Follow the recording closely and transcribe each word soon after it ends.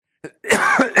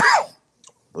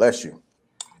Bless you.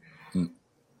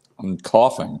 I'm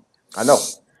coughing. I know.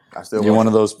 I still You're one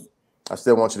of those. I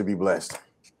still want you to be blessed.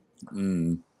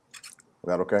 Mm. Is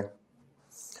that okay?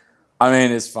 I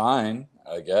mean, it's fine,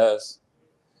 I guess.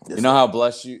 Yes, You know how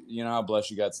blessed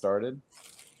you got started?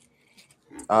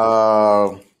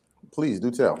 Please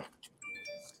do tell.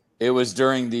 It was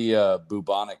during the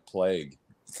bubonic plague.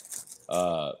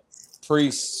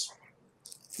 Priests,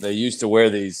 they used to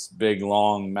wear these big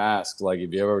long masks. Like,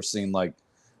 if you ever seen like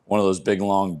one of those big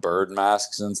long bird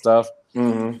masks and stuff,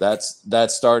 Mm-hmm.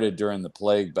 that started during the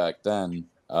plague back then.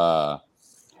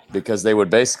 Because they would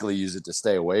basically use it to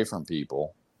stay away from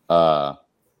people. And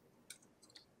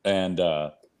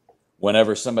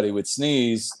whenever somebody would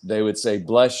sneeze, they would say,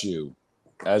 "Bless you,"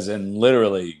 as in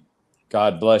literally,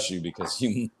 "God bless you," because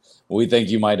we think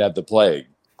you might have the plague.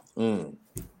 Mm.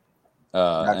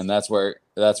 And that's where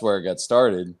it got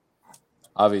started.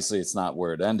 Obviously, it's not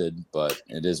where it ended, but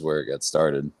it is where it got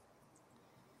started.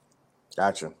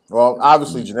 Gotcha. Well,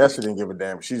 obviously, Janessa didn't give a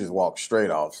damn. She just walked straight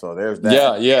off. So there's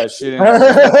that. Yeah, she didn't.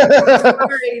 I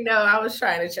already know. I was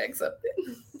trying to check something.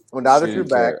 Well, now She that you're didn't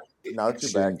back, care.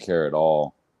 She didn't care at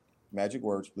all. Magic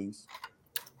words, please.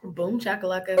 Boom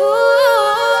chakalaka.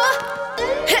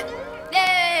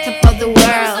 Top of the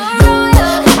world.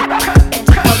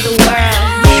 Top of the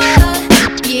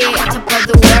world. Yeah, top of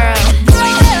the world.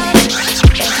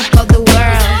 Top of the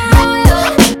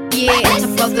world. Yeah,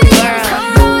 top of the world.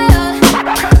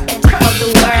 Top of the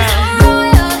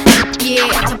world. Yeah,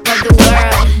 top of the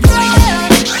world.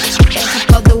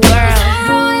 Top of the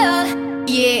world.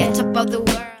 Yeah, top of the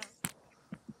world.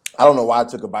 I don't know why I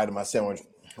took a bite of my sandwich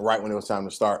right when it was time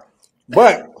to start.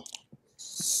 But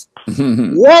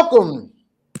welcome,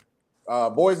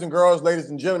 boys and girls, ladies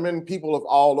and gentlemen, people of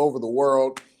all over the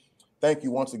world. Thank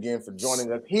you once again for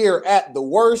joining us here at the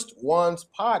Worst Ones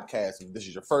Podcast. If this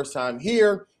is your first time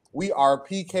here, we are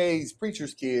PK's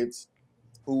Preacher's Kids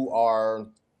who are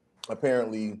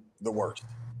apparently the worst.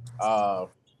 My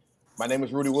name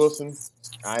is Rudy Wilson.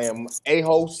 I am a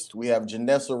host. We have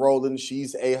Janessa Rowland.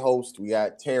 She's a host. We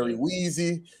got Terry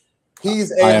Weezy.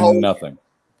 He's a I am host. nothing.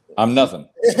 I'm nothing.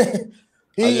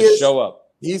 He I just show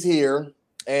up. He's here,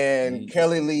 and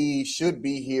Kelly Lee should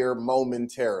be here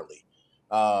momentarily,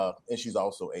 and she's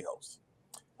also a host.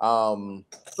 So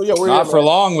yeah, we're not here, for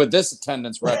long with this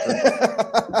attendance record.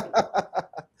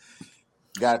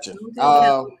 Gotcha.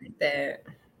 That.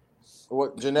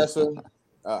 What, Janessa?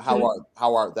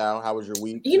 How art thou? How was your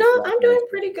week? You know, I'm doing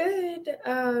pretty good.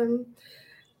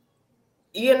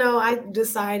 You know, I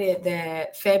decided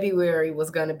that February was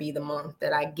going to be the month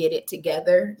that I get it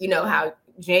together. You know how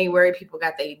January people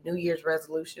got their New Year's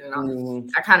resolution and all.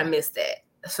 I kind of missed that.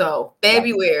 So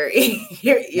February,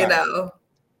 you know,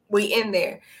 we in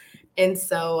there. And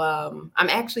so I'm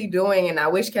actually doing, and I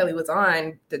wish Kelly was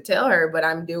on to tell her, but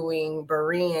I'm doing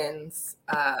Berean's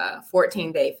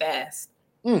 14-day fast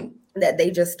that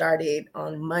they just started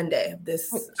on Monday of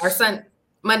this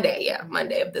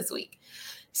week.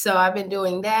 So I've been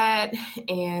doing that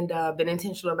and been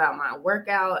intentional about my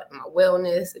workout and my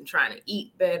wellness and trying to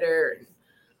eat better.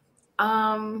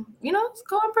 You know, it's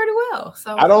going pretty well.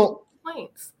 So I don't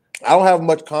have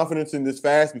much confidence in this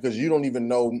fast because you don't even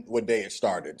know what day it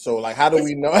started. So like, how do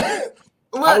we know?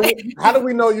 how do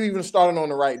we know you even started on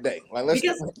the right day? Like,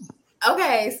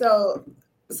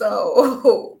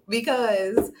 So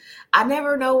because I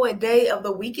never know what day of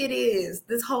the week it is.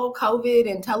 This whole COVID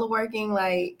and teleworking,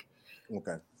 like,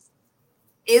 okay,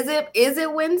 is it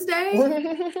Wednesday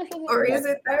or is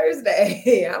it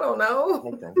Thursday? I don't know.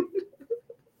 Okay.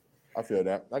 I feel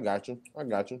that. I got you.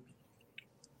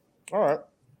 All right.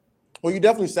 Well, you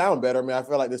definitely sound better. I mean, I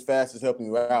feel like this fast is helping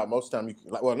you out. Most of the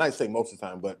time, not say most of the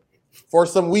time, but for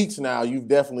some weeks now, you've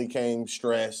definitely came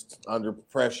stressed, under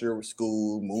pressure with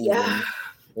school, moving. Yeah,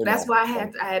 that's why I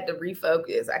had to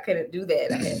refocus. I couldn't do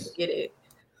that. I had to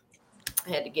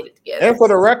get it together. And for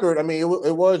the record, I mean,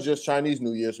 it was just Chinese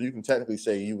New Year, so you can technically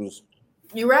say you're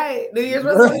right. New Year's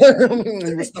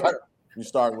resolution. you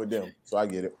started with them, so I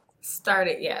get it.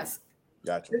 Started, yes.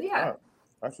 Gotcha. Yeah, right.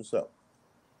 That's what's up.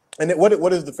 And then what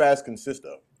does the fast consist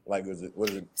of? Like, what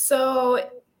is it? So,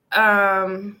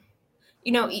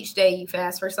 you know, each day you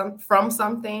fast from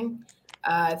something.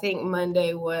 I think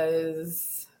Monday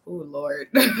was, oh Lord,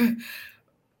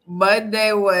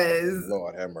 Monday was.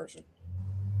 Lord have mercy.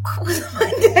 What was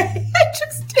Monday? I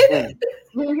just did it.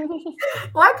 Well,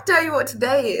 I can tell you what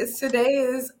today is. Today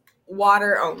is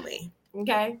water only.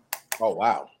 Okay. Oh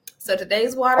wow. So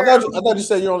today's water. I thought you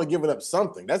said you're only giving up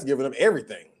something. That's giving up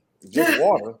everything. Just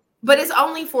water. But it's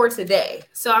only for today.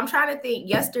 So I'm trying to think.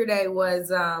 Yesterday was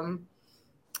Lord,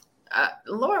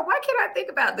 why can't I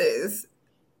think about this?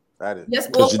 That is Yes,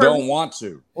 because you for don't me, want to.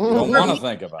 You don't want to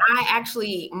think about it. I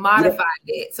actually modified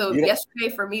it. So you don't- yesterday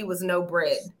for me was no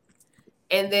bread.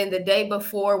 And then the day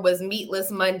before was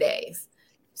meatless Mondays.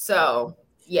 So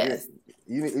yes.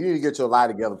 You need to get your lie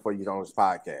together before you get on this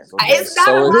podcast. Okay? It's not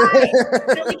So a lie.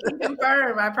 Kelly can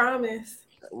confirm, I promise.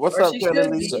 What's Or up, she Kelly?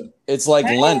 should be. So it's like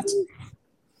Lent.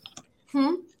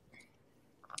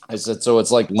 I said, so it's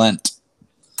like Lent.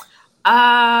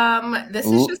 This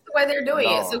is just the way they're doing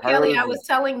it. So Kelly, I hers was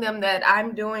telling them that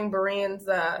I'm doing Brienne's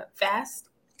fast.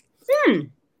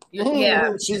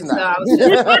 Yeah, she's so not. I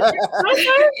was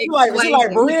She like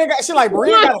Brienne got. She like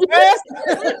Brienne got a fast.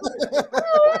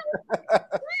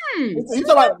 You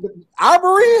talking about our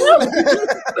Brienne?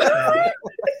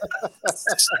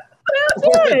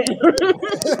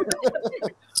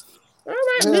 All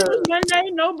right, meatless Monday,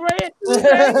 no bread.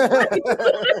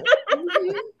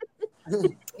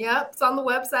 Yep, it's on the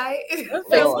website. Okay,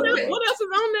 what else is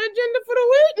on the agenda for the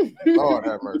week? Lord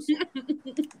have mercy.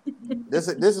 This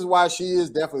is why she is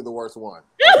definitely the worst one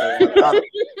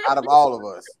out of all of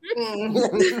us.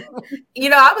 You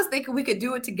know, I was thinking we could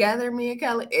do it together, me and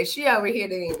Kelly, and she over here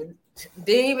didn't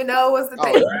even know what's the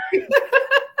thing.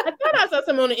 I thought I saw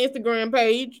something on the Instagram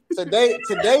page. Today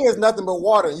is nothing but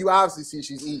water. You obviously see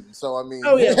she's eating. So I mean,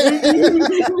 oh yeah.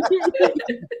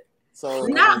 So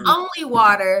not only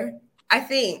water. I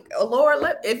think, Lord,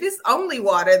 if it's only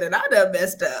water, then I done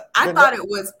messed up. I thought it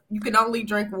was you can only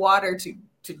drink water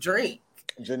to drink.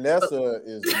 Janessa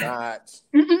is not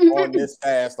on this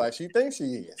fast like she thinks she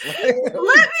is. Let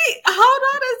me hold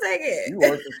on a second. You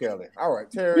worse than Kelly. All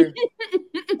right, Terry.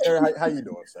 Terry, how you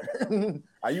doing, sir?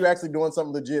 Are you actually doing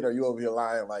something legit? Or are you over here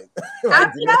lying like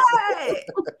I'm Janessa?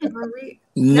 not.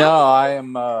 No,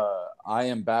 I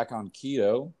am back on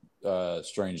keto.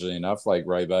 Strangely enough, like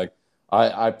right back.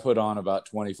 I put on about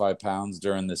 25 pounds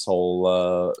during this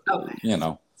whole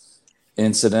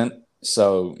incident.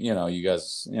 So, you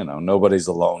guys, nobody's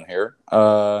alone here.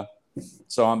 So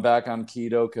I'm back on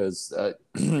keto because,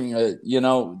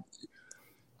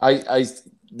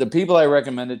 the people I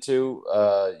recommend it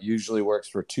to usually works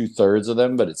for 2/3 of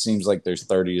them, but it seems like there's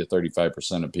 30 to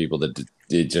 35% of people that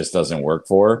it just doesn't work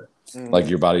for. Mm-hmm. Like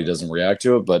your body doesn't react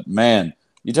to it. But man,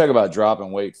 you talk about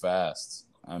dropping weight fast.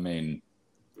 I mean,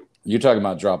 you're talking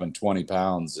about dropping 20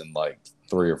 pounds in like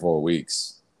 3 or 4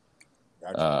 weeks.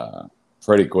 Gotcha.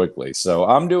 Pretty quickly. So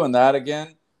I'm doing that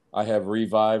again. I have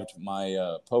revived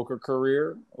my poker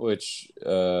career, which,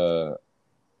 has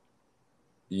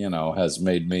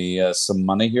made me some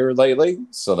money here lately.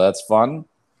 So that's fun.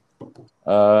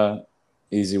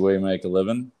 Easy way to make a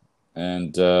living.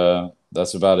 And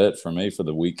that's about it for me for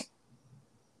the week.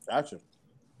 Gotcha.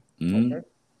 Mm-hmm. Okay.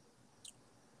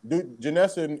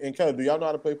 Janessa and Kelly, do y'all know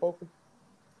how to play poker?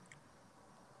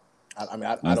 I don't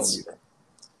either.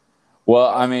 Well,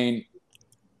 I mean,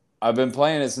 I've been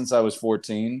playing it since I was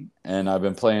 14, and I've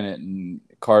been playing it in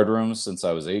card rooms since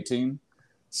I was 18.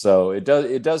 So it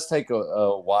does take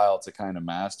a while to kind of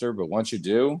master, but once you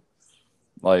do,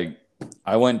 like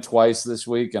I went twice this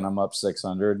week and I'm up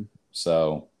 600.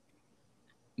 So,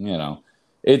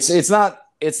 it's not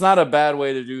a bad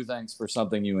way to do things for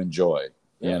something you enjoy,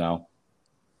 No,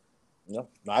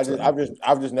 I've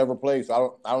just never played,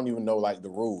 so I don't even know like the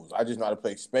rules. I just know how to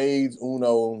play spades,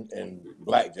 Uno, and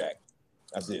blackjack.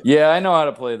 That's it. Yeah, I know how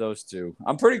to play those two.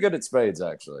 I'm pretty good at spades,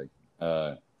 actually.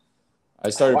 I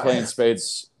started playing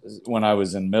spades when I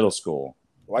was in middle school.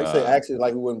 Why you say actually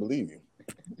like we wouldn't believe you?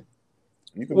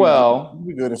 You can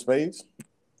be good at spades.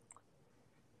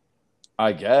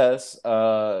 I guess.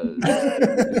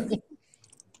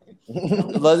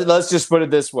 Let's just put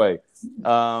it this way.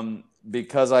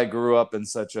 Because I grew up in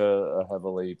such a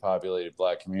heavily populated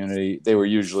Black community, they were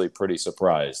usually pretty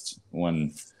surprised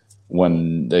when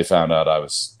they found out I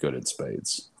was good at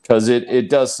spades, because it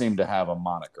does seem to have a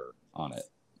moniker on it.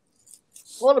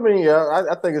 Well, I mean, yeah,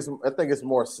 I think it's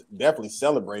more definitely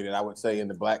celebrated, I would say, in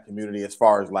the Black community as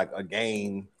far as like a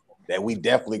game that we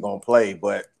definitely gonna play.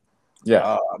 But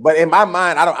but in my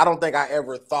mind, I don't think I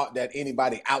ever thought that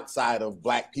anybody outside of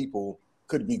Black people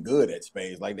could be good at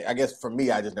spades. Like, I guess for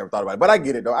me, I just never thought about it. But I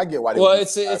get it though. I get why.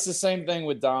 It's the same thing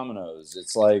with dominoes.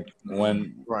 It's like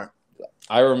when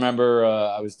I remember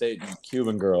I was dating a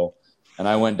Cuban girl, and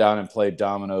I went down and played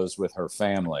dominoes with her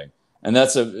family, and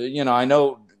that's I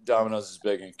know dominoes is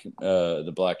big in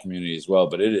the Black community as well,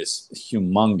 but it is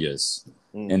humongous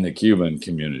in the Cuban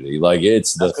community. Like,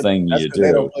 it's the thing you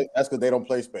do. That's because they don't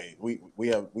play spades. We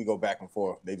go back and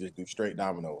forth. They just do straight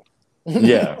domino.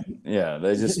 yeah,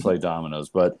 they just play dominoes.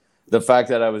 But the fact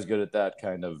that I was good at that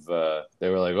kind of, they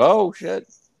were like, "Oh shit,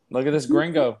 look at this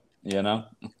gringo," Yeah.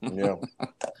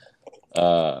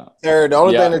 Sarah,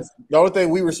 the only thing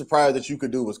we were surprised that you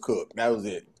could do was cook. That was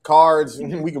it. Cards,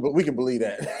 we can believe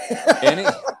that.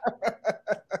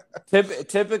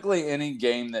 Typically, any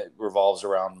game that revolves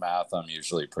around math, I'm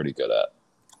usually pretty good at.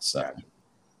 So,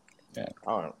 yeah.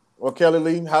 All right. Well, Kelly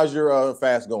Lee, how's your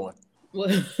fast going?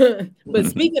 But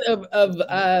speaking of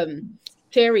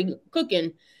Terry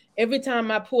cooking, every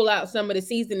time I pull out some of the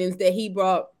seasonings that he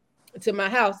brought to my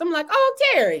house, I'm like, "Oh,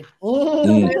 Terry!"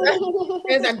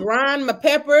 As I grind my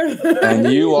pepper,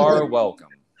 and you are welcome.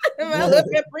 My little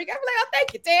paprika. I'm like, "Oh,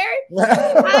 thank you, Terry.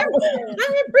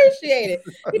 I appreciate it."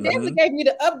 He definitely gave me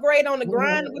the upgrade on the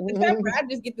grind with the pepper. I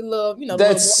just get the little,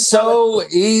 That's so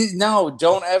easy. No,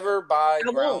 don't ever buy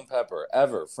ground pepper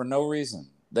ever for no reason.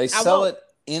 They sell it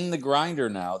in the grinder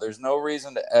now. There's no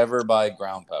reason to ever buy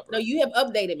ground pepper. No, you have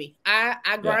updated me.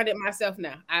 I grind it myself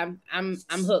now. I'm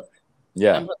hooked.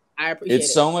 Yeah, I'm hooked. I appreciate it.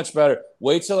 It's so much better.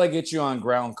 Wait till I get you on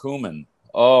ground cumin.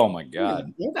 Oh my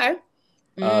God. Okay.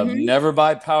 Never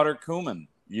buy powdered cumin.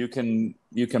 You can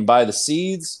buy the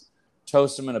seeds,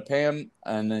 toast them in a pan,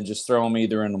 and then just throw them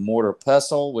either in a mortar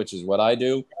pestle, which is what I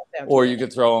do, or you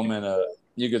could throw them in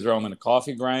a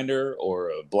coffee grinder or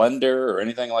a blender or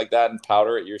anything like that and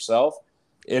powder it yourself.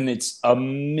 And it's a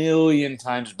million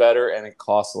times better, and it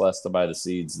costs less to buy the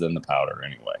seeds than the powder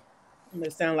anyway.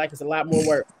 It sounds like it's a lot more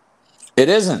work. It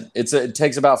isn't. It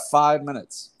takes about 5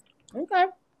 minutes. Okay.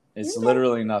 It's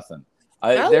literally nothing.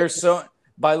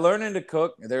 By learning to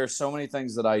cook, there are so many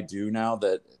things that I do now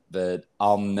that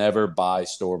I'll never buy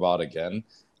store-bought again,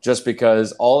 just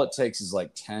because all it takes is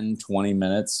like 10, 20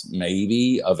 minutes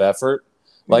maybe of effort.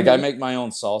 Like I make my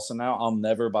own salsa now. I'll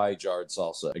never buy jarred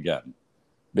salsa again.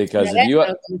 Because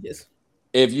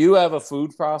if you have a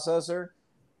food processor,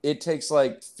 it takes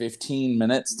like 15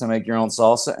 minutes to make your own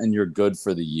salsa and you're good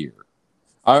for the year.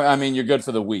 I mean, you're good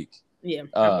for the week. Yeah.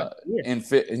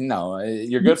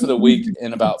 You're good for the week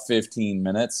in about 15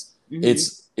 minutes.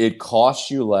 It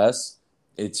costs you less.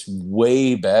 It's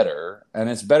way better, and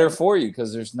it's better for you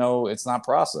because it's not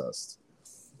processed.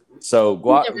 So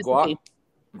guacamole,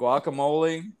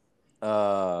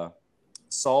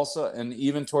 salsa, and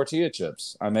even tortilla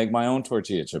chips. I make my own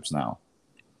tortilla chips now.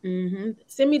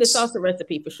 Send me the salsa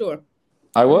recipe for sure.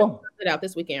 I will. Put it out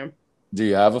this weekend. Do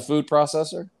you have a food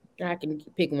processor? I can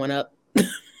pick one up.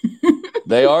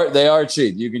 They are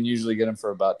cheap. You can usually get them for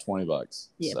about $20.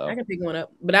 Yeah, so I can pick one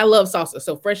up. But I love salsa,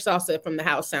 so fresh salsa from the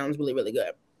house sounds really, really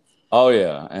good. Oh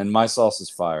yeah, and my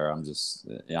salsa's fire. I'm just,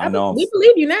 I know. We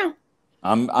believe you now.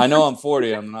 I know I'm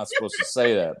 40. I'm not supposed to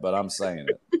say that, but I'm saying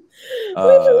it. We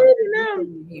believe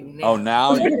you now. Oh,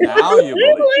 now you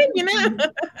believe you now.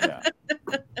 Yeah.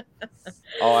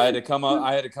 Oh, I had to come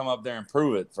up there and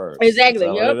prove it first. Exactly.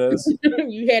 Yep. It is?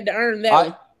 You had to earn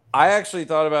that. I actually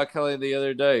thought about Kelly the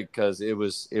other day because it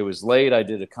was late. I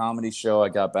did a comedy show. I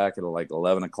got back at like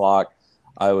 11 o'clock.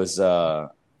 I was I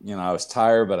was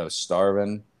tired, but I was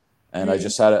starving, and I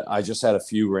just had a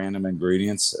few random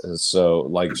ingredients. So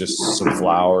like just some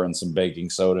flour and some baking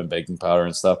soda and baking powder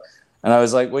and stuff. And I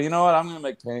was like, well, you know what? I'm going to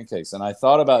make pancakes. And I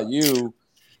thought about you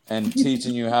and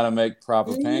teaching you how to make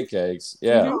proper pancakes.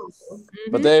 Yeah.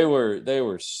 But they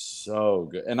were so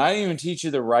good. And I didn't even teach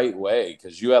you the right way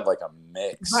because you had like a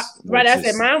mix. Right. I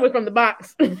said mine was from the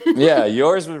box. Yeah,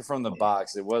 yours was from the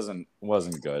box. It wasn't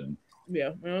good.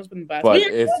 Yeah, mine was from the box. But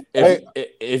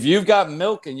if you've got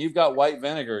milk and you've got white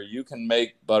vinegar, you can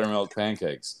make buttermilk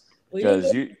pancakes.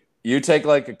 Because you take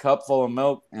like a cup full of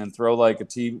milk and throw like a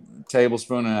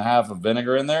tablespoon and a half of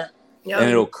vinegar in there, and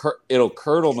it'll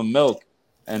curdle the milk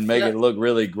and make it look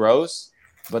really gross.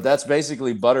 But that's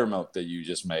basically buttermilk that you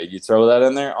just made. You throw that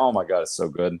in there. Oh my God, it's so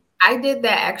good. I did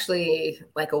that actually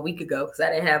like a week ago because I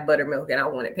didn't have buttermilk and I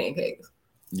wanted pancakes.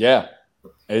 Yeah,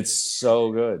 it's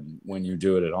so good when you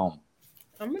do it at home.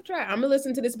 I'm gonna try. I'm gonna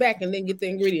listen to this back and then get the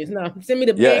ingredients. No, send me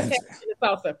the pancakes and the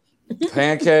salsa.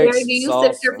 Pancakes. Do you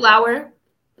sift your flour?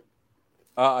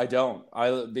 I don't.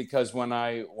 Because when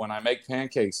I make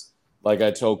pancakes, like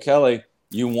I told Kelly,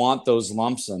 you want those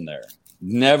lumps in there.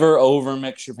 Never over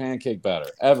mix your pancake batter.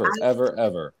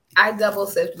 Ever. I double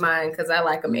sift mine because I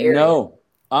like them airy. No.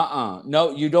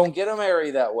 No, you don't get them airy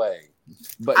that way.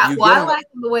 But I like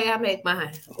the way I make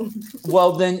mine.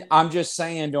 Well, then I'm just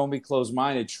saying, don't be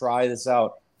closed-minded. Try this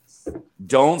out.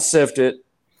 Don't sift it.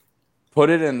 Put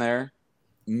it in there.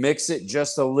 Mix it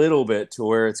just a little bit to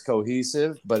where it's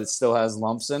cohesive, but it still has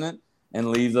lumps in it, and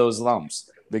leave those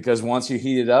lumps. Because once you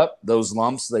heat it up, those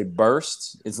lumps, they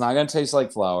burst. It's not going to taste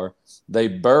like flour. They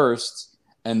burst,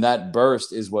 and that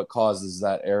burst is what causes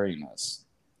that airiness.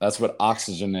 That's what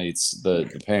oxygenates the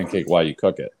pancake while you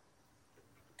cook it.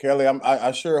 Kelly,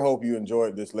 I sure hope you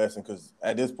enjoyed this lesson because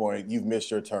at this point you've missed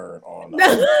your turn on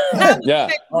Yeah.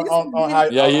 on how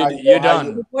you're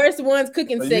done. The worst one's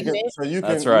cooking segment.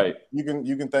 That's right. You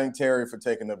can thank Terry for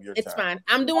taking up your time. It's fine.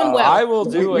 I'm doing well. I will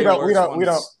do we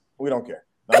don't care.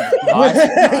 I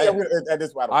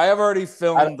have already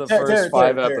filmed the first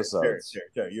 5 episodes.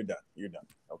 Terry, you're done.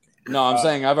 Okay. No, I'm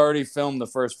saying I've already filmed the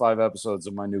first 5 episodes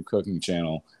of my new cooking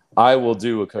channel. I will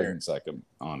do a cooking segment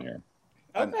on here.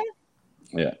 Okay.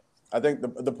 Yeah. I think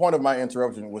the point of my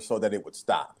interruption was so that it would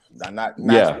stop. Not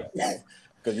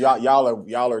because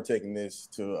y'all are taking this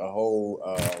to a whole.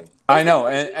 I know,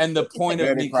 and the point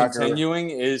of me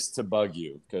continuing is to bug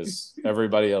you because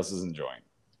everybody else is enjoying.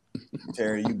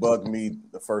 Terry, you bugged me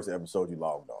the first episode you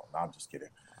logged on. No, I'm just kidding.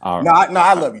 Right. No,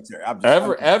 I love you, Terry.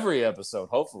 Every episode,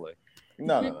 hopefully.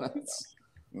 No.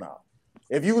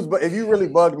 If you really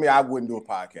bugged me, I wouldn't do a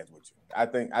podcast with you. I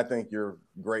think you're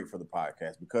great for the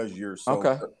podcast because you're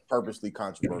so purposely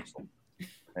controversial,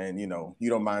 and you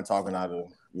don't mind talking out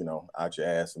your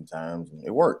ass sometimes, and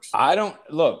it works. I don't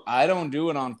do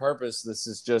it on purpose. This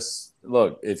is just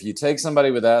if you take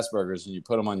somebody with Asperger's and you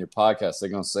put them on your podcast, they're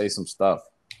gonna say some stuff.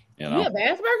 You have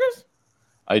Asperger's?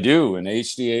 I do, and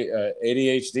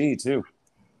ADHD too.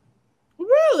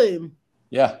 Really?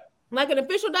 Yeah. Like an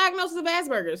official diagnosis of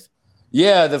Asperger's.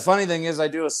 Yeah, the funny thing is I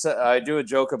do a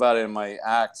joke about it in my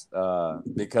act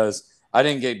because I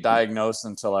didn't get diagnosed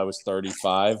until I was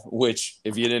 35, which,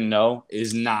 if you didn't know,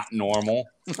 is not normal.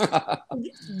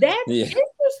 That's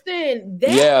interesting.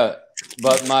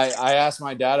 But I asked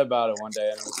my dad about it one day,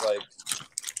 and I was like,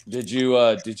 did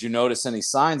you notice any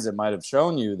signs that might have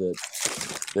shown you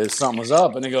that something was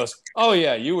up? And he goes, oh,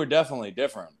 yeah, you were definitely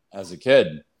different as a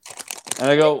kid. And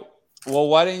I go, well,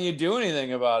 why didn't you do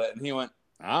anything about it? And he went,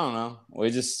 I don't know. We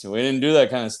didn't do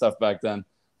that kind of stuff back then.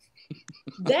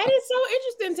 That is so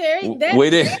interesting, Terry.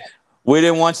 We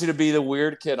didn't want you to be the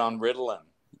weird kid on Ritalin.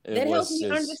 That helps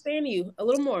me understand you a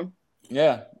little more.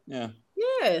 Yeah.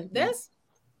 Thanks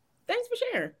for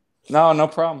sharing. No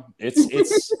problem. It's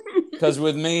because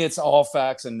with me it's all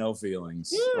facts and no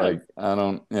feelings. Yeah. Like I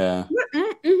don't. Yeah.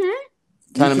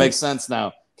 Mm-hmm. Kind of makes sense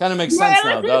now. Kind of makes sense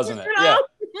now, doesn't it? Yeah.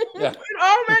 It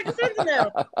all makes sense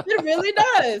now. It really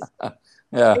does.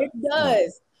 Yeah. It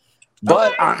does.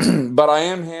 But I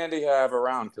am handy to have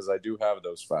around because I do have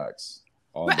those facts.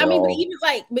 But even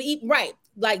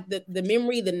like the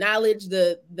memory, the knowledge,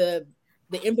 the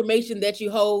information that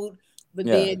you hold, but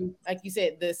then like you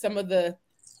said, some of the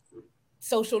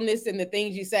socialness and the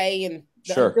things you say and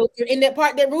the in that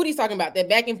part that Rudy's talking about, that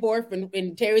back and forth,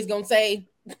 and Terry's gonna say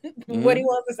what he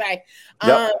wants to say.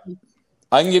 Yep.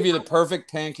 I can give you the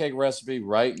perfect pancake recipe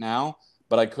right now,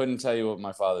 but I couldn't tell you what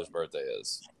my father's birthday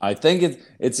is. I think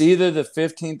it's either the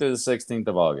 15th or the 16th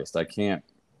of August. I can't.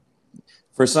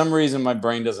 For some reason, my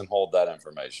brain doesn't hold that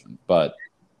information. But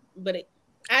that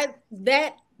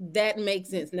makes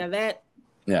sense. Now that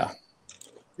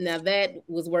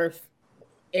was worth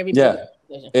every. Yeah,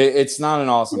 it's not an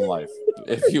awesome life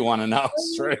if you want to know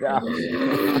straight out.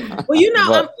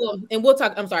 Well, and we'll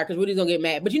talk. I'm sorry because Rudy's gonna get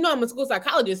mad, but I'm a school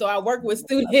psychologist, so I work with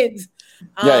students.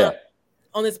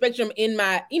 On the spectrum in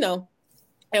my,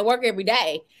 at work every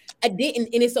day. I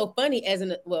didn't, and it's so funny as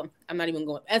an adult,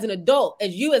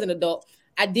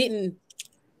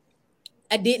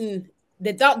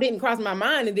 the thought didn't cross my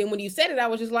mind. And then when you said it, I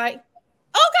was just like,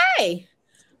 okay.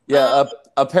 Yeah.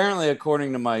 Apparently,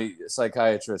 according to my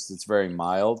psychiatrist, it's very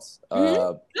mild,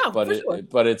 but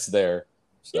it's there.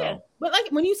 So. Yeah. But like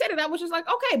when you said it, I was just like,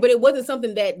 okay, but it wasn't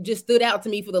something that just stood out to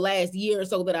me for the last year or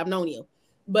so that I've known you.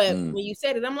 But when you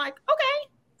said it, I'm like, okay.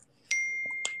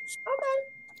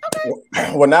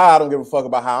 Well, now I don't give a fuck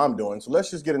about how I'm doing. So let's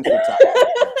just get into the topic.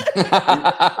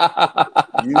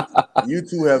 you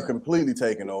two have completely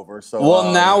taken over.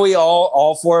 So now we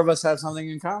all 4 of us have something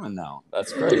in common now.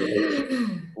 That's great.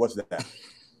 What's that?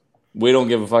 We don't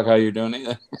give a fuck how you're doing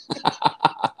either.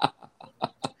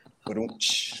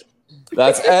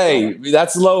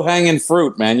 That's low hanging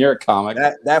fruit, man. You're a comic.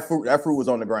 That fruit was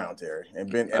on the ground, Terry,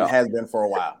 and has been for a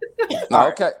while.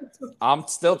 Okay, I'm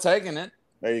still taking it.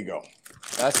 There you go.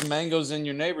 That's mangoes in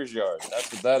your neighbor's yard.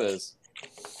 That's what that is.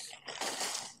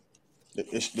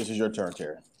 This is your turn,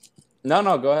 Terry.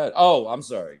 No, go ahead. Oh, I'm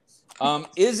sorry.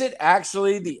 Is it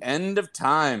actually the end of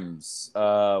times?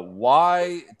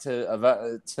 Why, to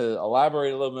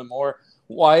elaborate a little bit more,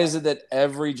 why is it that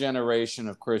every generation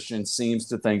of Christians seems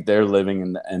to think they're living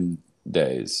in the end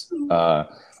days?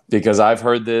 Because I've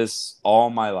heard this all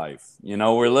my life.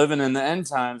 We're living in the end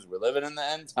times.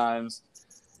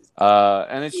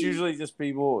 And it's usually just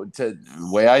people, the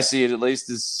way I see it at least,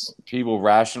 is people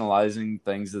rationalizing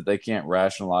things that they can't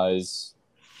rationalize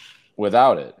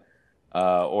without it.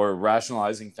 or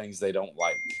rationalizing things they don't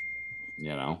like.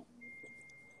 You know.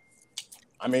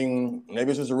 I mean,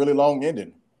 maybe it's just a really long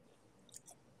ending.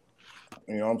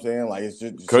 You know what I'm saying? Like it's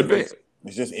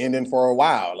just ending for a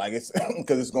while. Like it's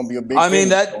because it's going to be a big. I mean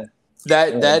thing,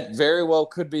 that very well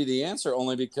could be the answer,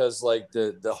 only because like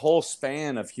the whole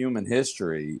span of human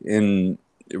history in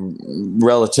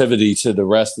relativity to the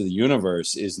rest of the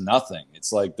universe is nothing.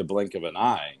 It's like the blink of an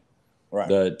eye. Right.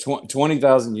 The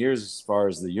 20,000 years, as far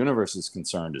as the universe is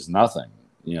concerned, is nothing.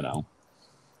 You know.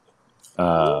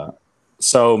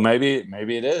 So maybe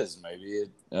it is. Maybe it.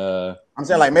 I'm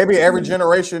saying like maybe every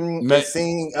generation is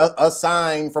seeing a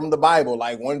sign from the Bible.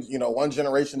 Like one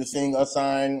generation is seeing a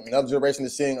sign, another generation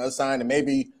is seeing a sign, and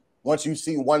maybe once you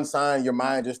see one sign, your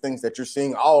mind just thinks that you're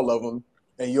seeing all of them,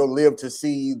 and you'll live to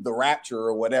see the rapture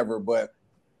or whatever. But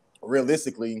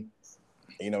realistically,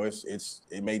 you know,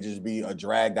 it may just be a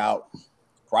dragged out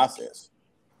process.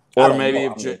 Or maybe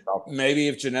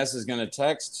if Janessa is going to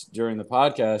text during the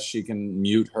podcast, she can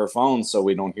mute her phone so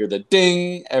we don't hear the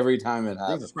ding every time it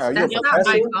happens. That's not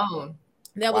my phone.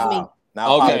 That was me.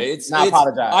 Now, okay, now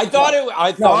apologize. I thought it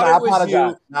was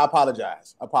you. Now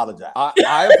apologize.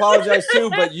 I apologize too,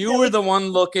 but you were the one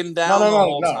looking down the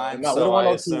whole time, so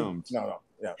I assumed.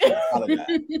 Yeah,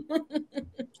 apologize.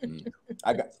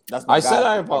 I said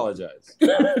I apologize.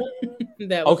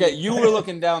 Okay, you were me.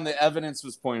 looking down. The evidence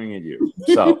was pointing at you.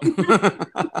 So, you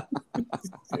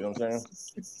know what I'm saying?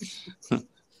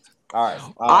 All right.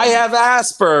 I have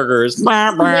Asperger's. You know,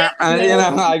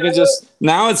 I could just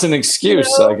now it's an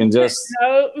excuse. I can just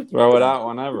throw it out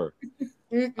whenever.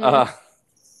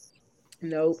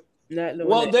 Nope. Not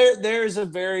well, there's a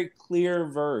very clear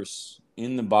verse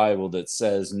in the Bible that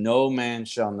says, "No man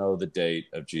shall know the date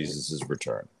of Jesus'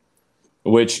 return,"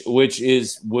 which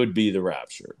would be the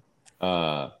rapture.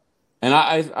 And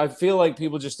I feel like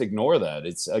people just ignore that.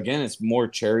 It's more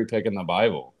cherry picking the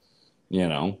Bible, you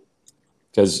know,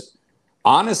 because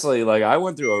honestly, like I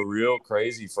went through a real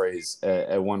crazy phase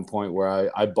at one point where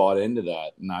I bought into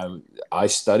that, and I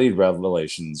studied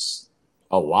Revelations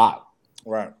a lot.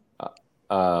 Right.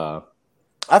 I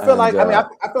feel like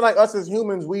us as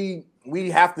humans, we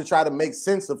have to try to make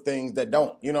sense of things that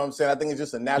don't. You know what I'm saying? I think it's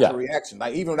just a natural reaction.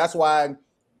 Like even that's why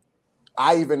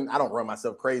I don't run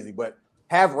myself crazy, but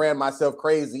have ran myself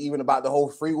crazy even about the whole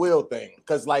free will thing.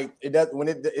 Because like it does when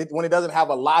it doesn't have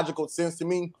a logical sense to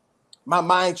me, my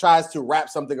mind tries to wrap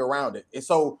something around it. And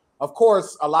so of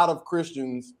course a lot of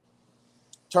Christians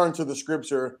turn to the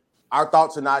scripture. Our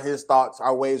thoughts are not his thoughts,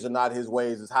 our ways are not his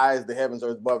ways. As high as the heavens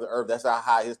are above the earth, that's how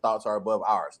high his thoughts are above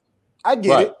ours. I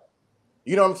get it.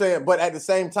 You know what I'm saying? But at the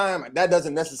same time, that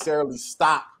doesn't necessarily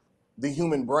stop the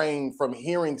human brain from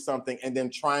hearing something and then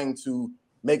trying to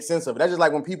make sense of it. That's just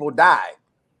like when people die.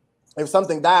 If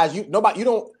something dies,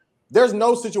 there's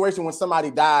no situation when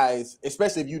somebody dies,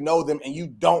 especially if you know them and you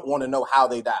don't want to know how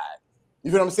they died.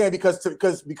 You know what I'm saying?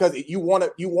 Because you want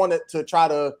it to try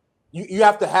to, you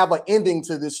have to have an ending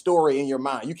to this story in your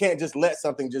mind. You can't just let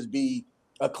something just be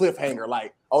a cliffhanger.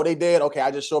 Like, oh, they dead. Okay,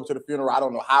 I just show up to the funeral. I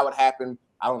don't know how it happened.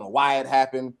 I don't know why it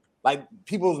happened. Like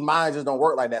people's minds just don't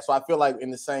work like that. So I feel like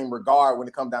in the same regard, when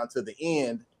it comes down to the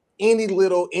end, any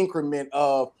little increment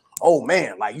of, oh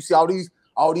man, like you see all these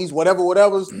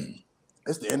whatever's,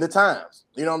 it's the end of times.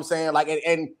 You know what I'm saying? Like,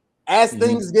 and as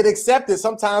things get accepted,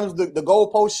 sometimes the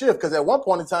goalposts shift. Because at one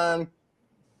point in time,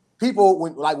 people,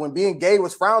 when being gay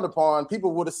was frowned upon,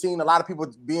 people would have seen a lot of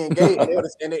people being gay, and they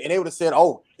would have said,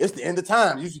 "Oh, it's the end of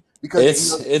times,"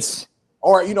 because it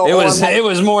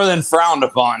was more than frowned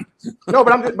upon. No,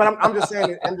 but I'm just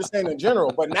saying in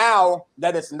general. But now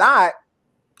that it's not,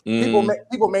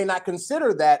 people may not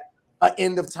consider that an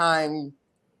end of time,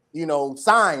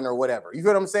 sign or whatever. You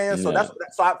feel what I'm saying? Yeah.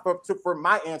 So for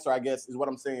my answer, I guess is what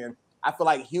I'm saying. I feel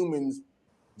like humans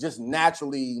just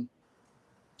naturally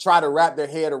try to wrap their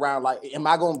head around, like, am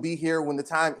I going to be here when the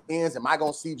time ends? Am I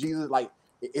going to see Jesus? Like,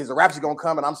 is the rapture going to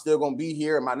come and I'm still going to be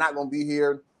here? Am I not going to be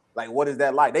here? Like, what is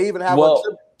that like? They even have a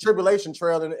tribulation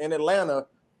trail in Atlanta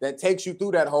that takes you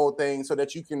through that whole thing so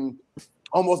that you can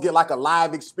almost get like a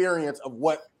live experience of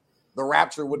what the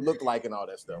rapture would look like and all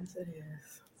that stuff.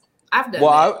 I've done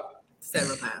that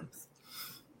several times.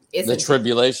 It's the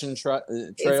tribulation trail.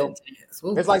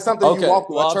 It's like something you walk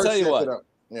through. Well, I'll tell you what.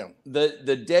 Yeah.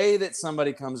 The day that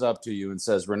somebody comes up to you and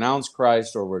says, "Renounce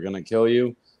Christ, or we're going to kill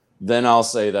you," then I'll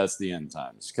say that's the end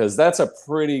times, because that's a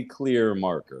pretty clear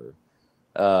marker.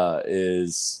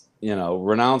 Renounce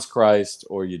Christ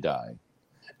or you die,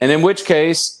 and in which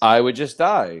case I would just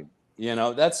die.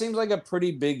 That seems like a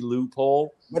pretty big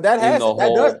loophole. But that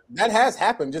has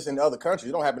happened just in other countries.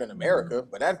 It don't happen in America,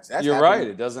 but that's you're right.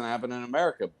 It doesn't happen in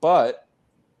America, but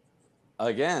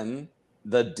again,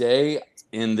 the day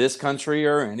in this country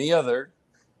or any other,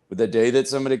 the day that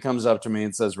somebody comes up to me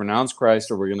and says, renounce Christ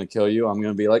or we're going to kill you, I'm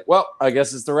going to be like, well, I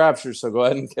guess it's the rapture, so go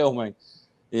ahead and kill me,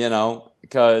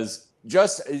 because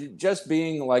just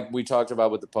being like we talked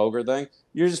about with the poker thing,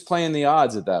 you're just playing the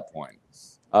odds at that point.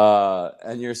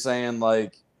 And you're saying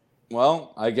like,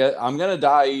 well, I guess I'm going to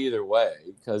die either way,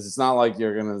 because it's not like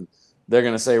they're going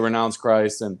to say renounce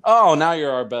Christ and, oh, now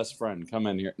you're our best friend, come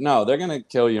in here. No, they're going to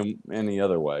kill you any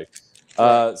other way.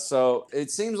 So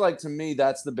it seems like to me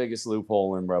that's the biggest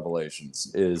loophole in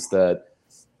Revelations, is that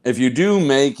if you do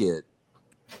make it,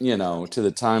 to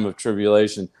the time of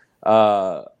tribulation,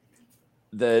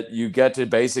 that you get to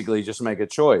basically just make a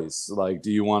choice. Like,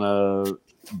 do you want to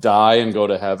die and go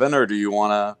to heaven, or do you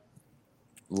want to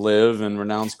live and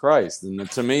renounce Christ? And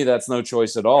to me, that's no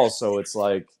choice at all. So it's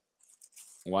like,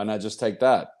 why not just take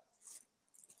that?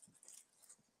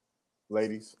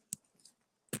 Ladies.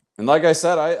 And like I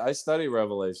said, I studied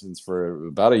Revelations for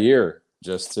about a year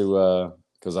just to,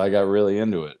 because I got really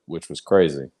into it, which was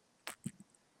crazy.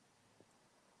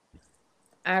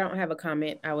 I don't have a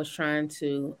comment. I was trying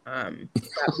to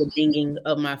stop the dinging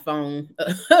of my phone,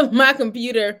 of my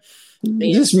computer.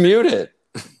 Just mute it.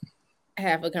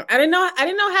 I didn't know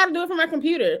how to do it from my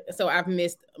computer, so I've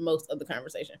missed most of the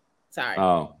conversation. Sorry.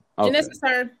 Oh, okay. Janessa's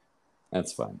turn.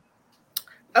 That's fine.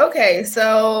 Okay,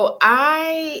 so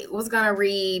I was gonna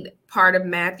read part of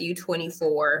Matthew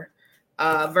 24,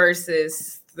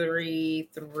 verses 3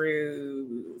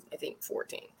 through I think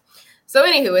 14. So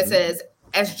anywho, it says,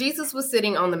 as Jesus was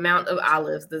sitting on the Mount of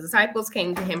Olives, the disciples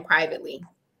came to him privately.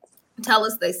 Tell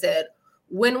us, they said,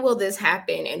 when will this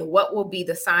happen, and what will be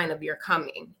the sign of your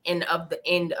coming and of the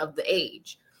end of the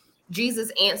age?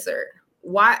 Jesus answered,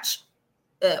 watch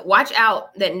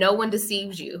out that no one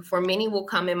deceives you, for many will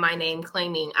come in my name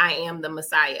claiming I am the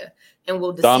Messiah, and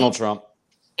will deceive Donald Trump.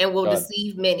 And will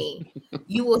deceive many.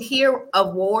 You will hear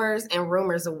of wars and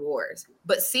rumors of wars,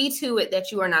 but see to it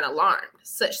that you are not alarmed.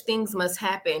 Such things must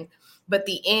happen, but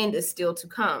the end is still to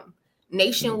come.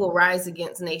 Nation will rise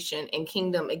against nation and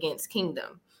kingdom against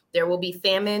kingdom. There will be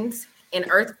famines and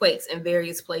earthquakes in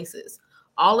various places.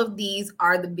 All of these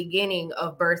are the beginning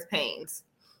of birth pains.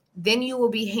 Then you will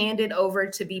be handed over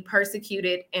to be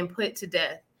persecuted and put to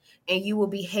death, and you will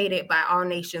be hated by all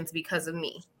nations because of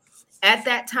me. At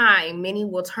that time, many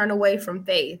will turn away from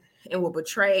faith and will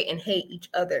betray and hate each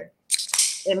other.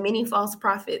 And many false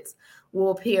prophets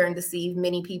will appear and deceive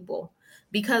many people.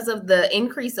 Because of the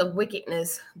increase of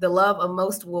wickedness, the love of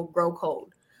most will grow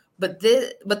cold. But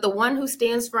the one who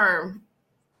stands firm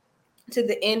to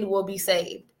the end will be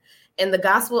saved. And the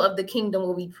gospel of the kingdom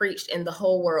will be preached in the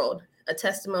whole world, a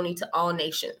testimony to all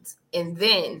nations. And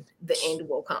then the end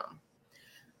will come.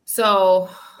 So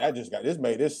that just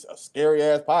made this a scary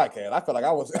ass podcast. I feel like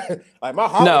I was like my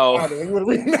heart. No, was when you were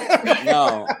reading that.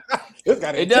 No,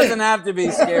 it doesn't have to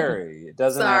be scary. It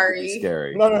doesn't have to be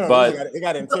scary. No. But it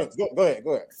got intense. Go ahead.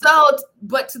 So,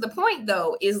 but to the point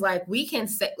though is like we can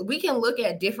look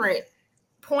at different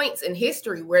points in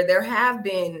history where there have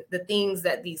been the things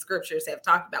that these scriptures have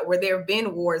talked about, where there have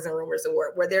been wars and rumors of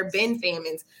war, where there have been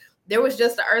famines. There was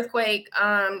just an earthquake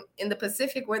in the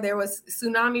Pacific where there was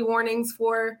tsunami warnings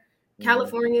for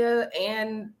California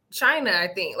and China, I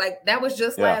think. Like that was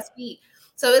just last week.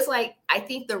 So it's like, I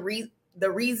think the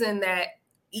reason that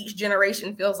each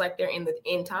generation feels like they're in the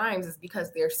end times is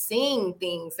because they're seeing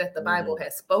things that the Bible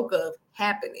has spoke of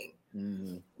happening.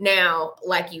 Now,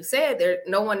 like you said,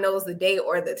 no one knows the day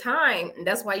or the time, and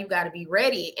that's why you got to be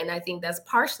ready. And I think that's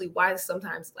partially why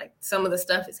sometimes like some of the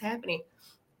stuff is happening.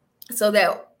 So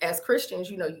that as Christians,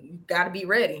 you got to be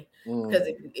ready, because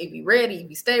if you're ready, if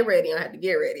you stay ready, you don't have to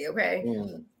get ready, okay?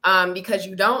 Because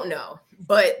you don't know.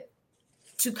 But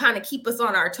to kind of keep us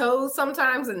on our toes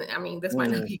sometimes, and I mean, this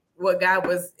might not be what God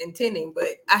was intending, but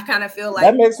I kind of feel like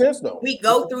that makes sense though. We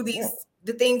go through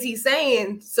the things he's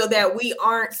saying so that we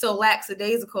aren't so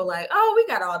lackadaisical, like, oh, we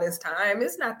got all this time.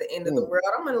 It's not the end of the world.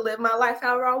 I'm going to live my life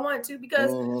however I want to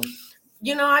because,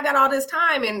 I got all this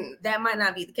time, and that might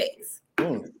not be the case.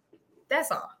 That's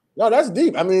all. No, that's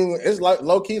deep. I mean, it's like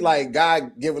low key, like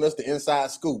God giving us the inside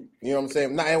scoop. You know what I'm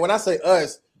saying? Now, and when I say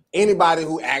us, anybody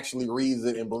who actually reads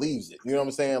it and believes it. You know what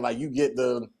I'm saying? Like you get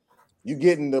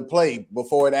in the play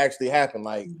before it actually happened.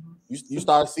 Like you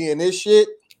start seeing this shit,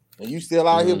 and you still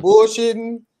out here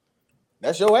bullshitting.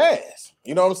 That's your ass.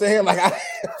 You know what I'm saying? Like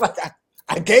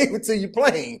I gave it to you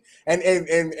plain,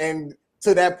 and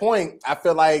to that point, I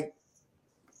feel like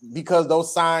because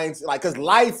those signs, like, because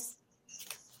life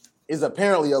is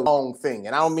apparently a long thing.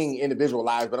 And I don't mean individual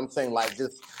lives, but I'm saying like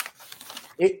just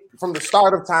it from the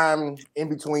start of time in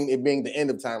between it being the end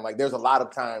of time. Like there's a lot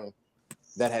of time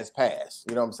that has passed.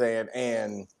 You know what I'm saying?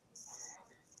 And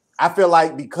I feel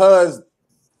like because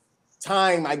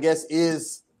time, I guess,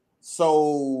 is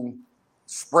so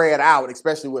spread out,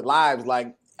 especially with lives,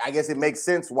 like I guess it makes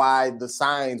sense why the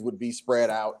signs would be spread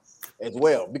out as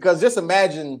well. Because just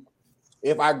imagine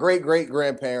if our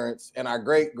great-great-grandparents and our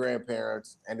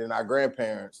great-grandparents and then our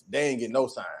grandparents, they ain't get no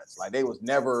signs. Like they was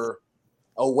never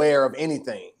aware of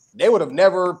anything. They would have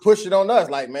never pushed it on us.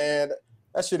 Like, man,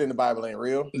 that shit in the Bible ain't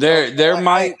real.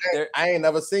 I ain't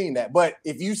never seen that. But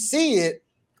if you see it,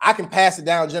 I can pass it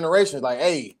down generations. Like,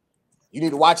 hey, you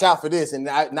need to watch out for this. And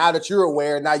now that you're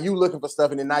aware, now you looking for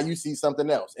stuff, and then now you see something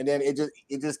else. And then it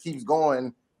just keeps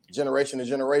going generation to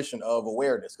generation of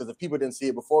awareness. Because if people didn't see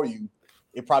it before you,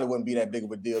 it probably wouldn't be that big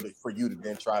of a deal for you to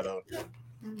then try to.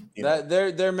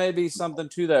 There may be something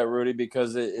to that, Rudy,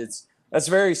 because that's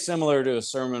very similar to a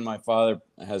sermon my father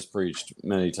has preached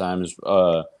many times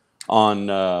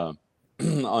on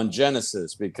on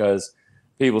Genesis, because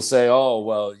people say, "Oh,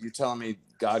 well, you're telling me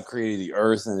God created the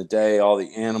earth in a day, all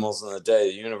the animals in a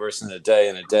day, the universe in a day,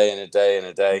 and a day, and a day, and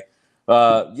a day."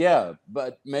 Yeah,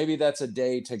 but maybe that's a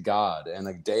day to God, and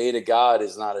a day to God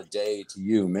is not a day to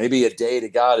you. Maybe a day to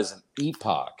God is an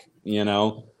epoch,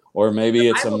 or maybe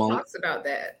it's Bible talks about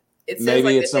that. It says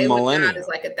maybe like it's a day a millennium. with God is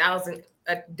like 1,000.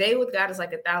 A day with God is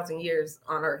like 1,000 years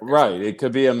on earth. Right. It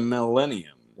could be a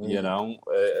millennium,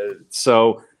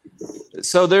 So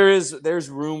there's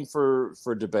room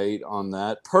for debate on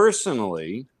that.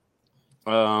 Personally,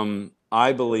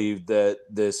 I believe that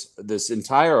this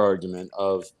entire argument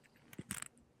of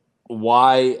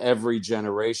why every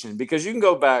generation, because you can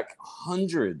go back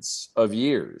hundreds of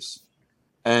years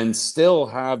and still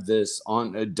have this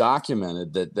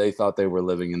documented that they thought they were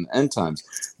living in the end times.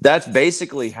 That's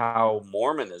basically how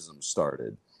Mormonism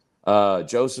started.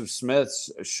 Joseph Smith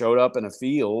showed up in a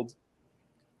field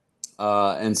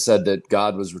and said that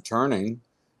God was returning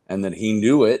and that he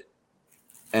knew it.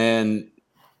 And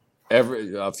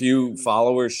a few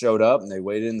followers showed up and they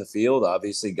waited in the field.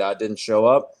 Obviously, God didn't show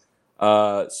up.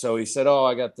 So he said, "Oh,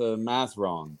 I got the math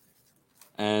wrong."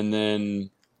 And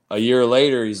then a year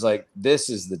later, he's like, "This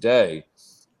is the day."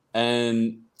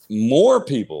 And more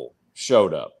people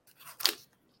showed up.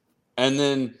 And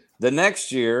then the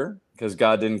next year, because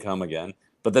God didn't come again,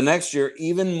 but the next year,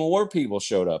 even more people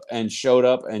showed up and showed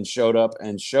up and showed up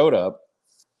and showed up.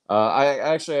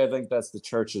 I think that's the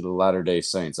Church of the Latter-day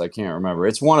Saints. I can't remember.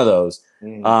 It's one of those.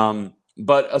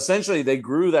 But essentially, they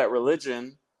grew that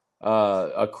religion,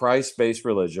 a Christ-based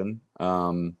religion,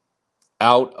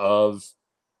 out of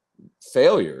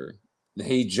failure.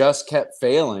 He just kept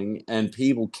failing, and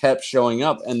people kept showing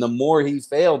up. And the more he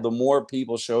failed, the more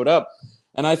people showed up.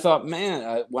 And I thought,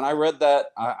 man, when I read that,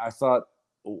 I thought,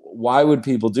 why would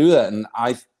people do that? And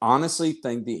I honestly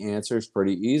think the answer is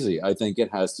pretty easy. I think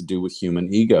it has to do with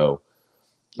human ego.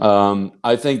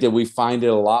 I think that we find it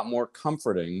a lot more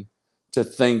comforting to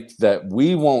think that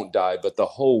we won't die, but the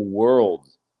whole world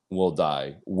will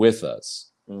die with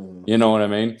us. You know what I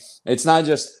mean? It's not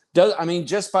just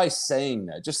by saying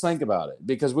that, just think about it,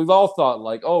 because we've all thought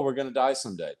like, oh, we're going to die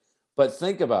someday. But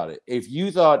think about it. If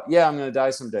you thought, yeah, I'm going to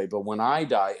die someday, but when I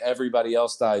die, everybody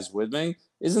else dies with me,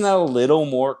 isn't that a little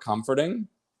more comforting?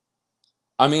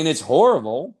 I mean, it's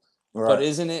horrible, but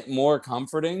isn't it more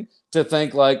comforting to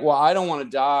think like, well, I don't want to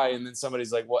die, and then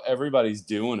somebody's like, well, everybody's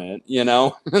doing it,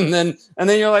 and then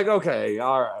you're like, okay,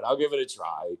 all right, I'll give it a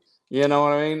try. You know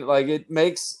what I mean? Like it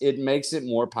makes it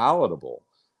more palatable.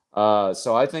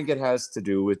 So I think it has to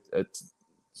do with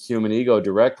human ego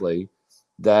directly,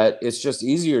 that it's just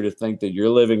easier to think that you're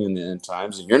living in the end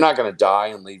times and you're not going to die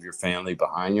and leave your family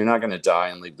behind. You're not going to die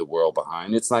and leave the world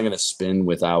behind. It's not going to spin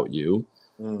without you.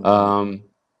 You're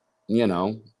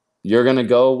going to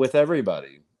go with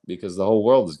everybody because the whole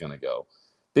world is going to go.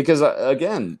 Because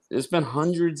again, it's been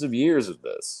hundreds of years of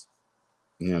this.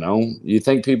 You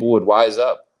think people would wise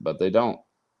up, but they don't.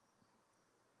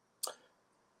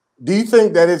 Do you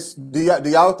think that do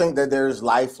y'all think that there's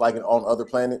life like on other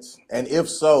planets? And if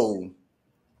so,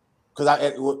 because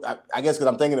I guess because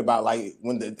I'm thinking about like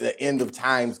when the end of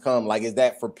times come, like is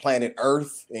that for planet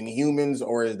Earth and humans,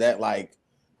 or is that like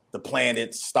the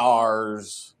planets,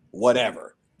 stars,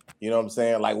 whatever? You know what I'm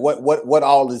saying? Like what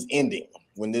all is ending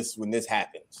when this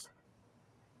happens?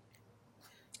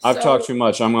 I've talked too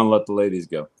much. I'm going to let the ladies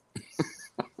go.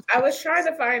 I was trying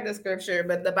to find the scripture,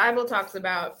 but the Bible talks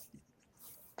about,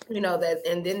 that,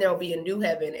 and then there'll be a new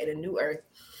heaven and a new earth.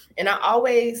 And I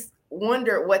always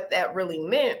wondered what that really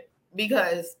meant,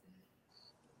 because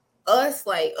us,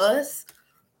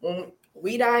 when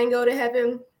we die and go to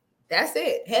heaven, that's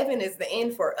it. Heaven is the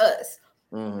end for us.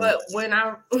 But when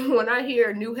I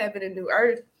hear new heaven and new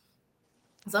earth,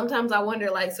 sometimes I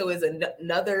wonder, like, so is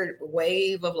another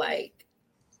wave of like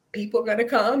people gonna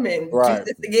come and Right. do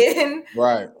this again?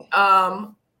 Right. I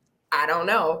don't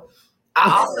know. I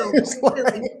also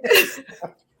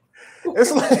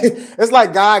it's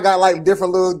like God got like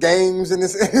different little games in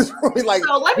this. Like,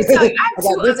 so let me tell you, I have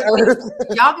two this other things. earth.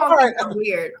 Y'all gonna All think right. I'm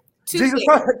weird. Two Jesus,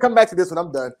 things. come back to this one.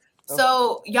 I'm done.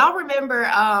 So y'all remember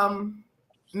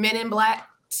Men in Black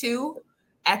 2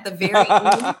 at the very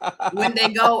end when they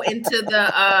go into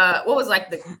the what was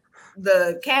like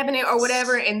the cabinet or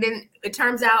whatever, and then it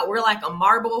turns out we're like a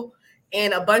marble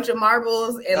and a bunch of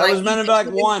marbles, and that like was Men in Black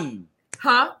 1.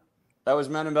 Huh? That was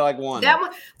Men in Black 1. That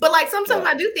one, but like sometimes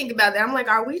I do think about that. I'm like,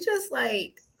 are we just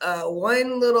like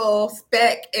one little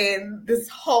speck in this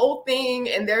whole thing?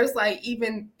 And there's like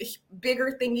even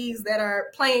bigger thingies that are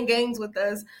playing games with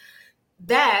us.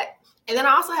 That, and then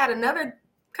I also had another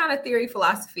kind of theory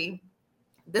philosophy.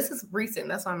 This is recent,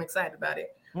 that's why I'm excited about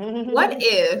it. What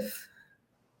if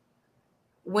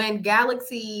when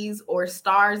galaxies or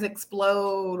stars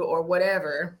explode or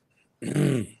whatever,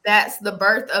 that's the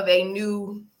birth of a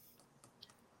new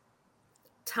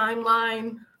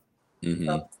timeline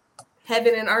of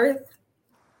heaven and earth?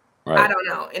 Right. I don't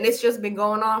know. And it's just been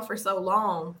going on for so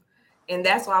long. And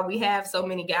that's why we have so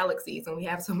many galaxies and we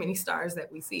have so many stars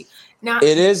that we see. Now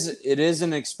it is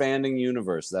an expanding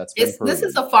universe. That's been proven. This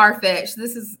is a far-fetched.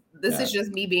 This is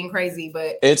just me being crazy,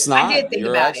 but it's not. I did think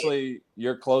you're about actually it.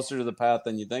 You're closer to the path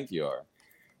than you think you are.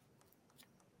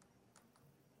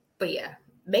 But yeah,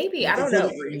 maybe I don't know.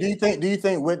 Do you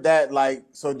think with that, like,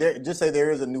 so just say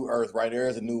there is a new Earth, right? There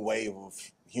is a new wave of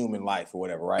human life or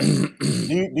whatever, right?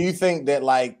 do you think that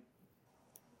like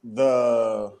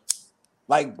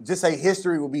just say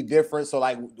history will be different? So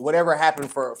like whatever happened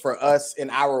for us in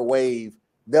our wave,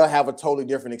 they'll have a totally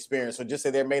different experience. So just say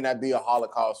there may not be a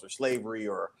Holocaust or slavery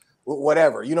or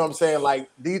whatever. You know what I'm saying? Like,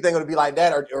 do you think it'll be like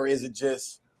that, or is it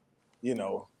just,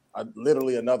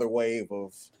 literally another wave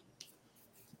of?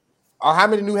 Or how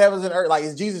many new heavens and earth? Like,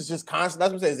 is Jesus just constant?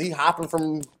 That's what I'm saying. Is he hopping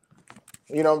from,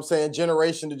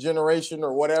 generation to generation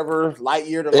or whatever, light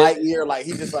year to light year? Like,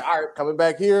 he's just like, all right, coming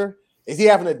back here. Is he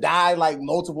having to die like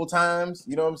multiple times?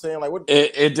 You know what I'm saying? Like, what?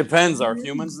 It depends. Are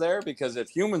humans there? Because if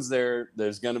humans there,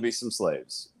 there's going to be some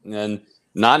slaves, and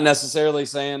not necessarily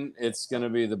saying it's going to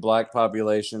be the black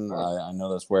population. I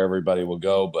know that's where everybody will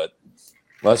go, but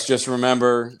let's just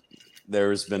remember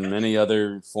there's been many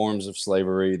other forms of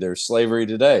slavery. There's slavery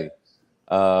today.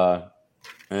 And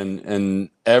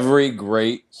every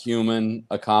great human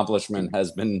accomplishment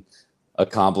has been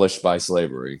accomplished by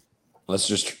slavery. Let's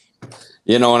just,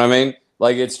 you know what I mean?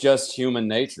 Like, it's just human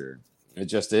nature. It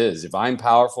just is. If I'm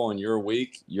powerful and you're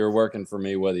weak, you're working for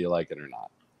me, whether you like it or not.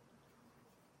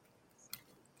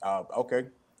 Okay.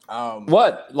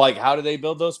 What? Like, how do they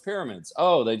build those pyramids?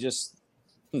 Oh, they just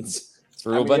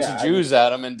threw a bunch of Jews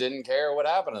at them and didn't care what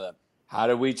happened to them. How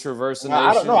did we traverse a nation?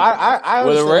 I don't know. I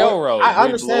with a railroad. I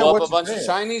understand we blew what up a bunch of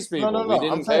Chinese people. No, we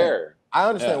didn't care. I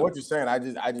understand what you're saying. I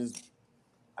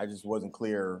just wasn't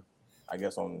clear, I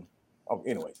guess, on. Oh,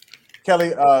 anyway, Kelly,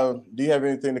 do you have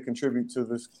anything to contribute to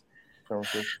this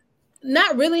conversation?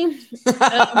 Not really.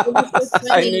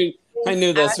 I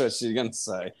knew that's what she's gonna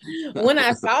say. When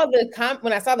I saw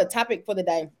the topic for the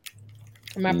day,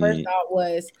 my first thought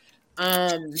was,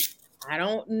 I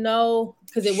don't know,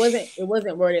 because it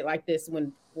wasn't worded like this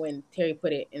when Terry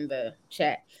put it in the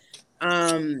chat.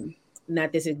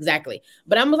 Not this exactly,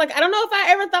 but I was like, I don't know if I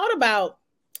ever thought about,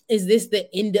 is this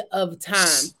the end of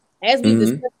time? As we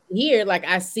discussed here, like,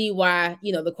 I see why,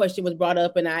 the question was brought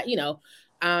up, and I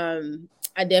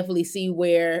definitely see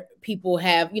where people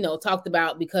have, talked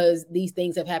about, because these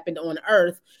things have happened on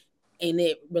earth and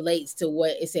it relates to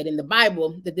what it said in the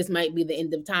Bible, that this might be the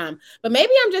end of time. But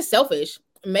maybe I'm just selfish.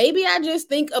 Maybe I just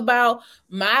think about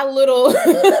my little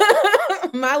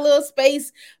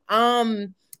space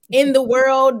in the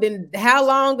world and how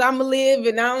long I'm gonna live,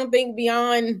 and I don't think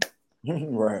beyond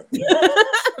right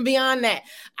beyond that.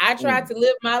 I try to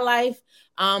live my life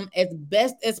as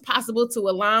best as possible to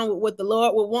align with what the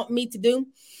Lord would want me to do.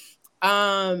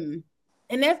 And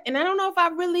I don't know if I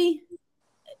really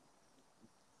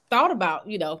thought about,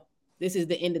 this is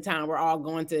the end of time. We're all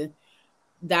going to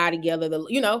die together,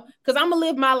 because I'm gonna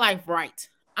live my life right.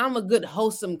 I'm a good,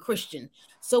 wholesome Christian.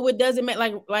 So it doesn't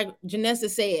matter, like Janessa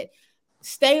said,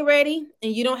 stay ready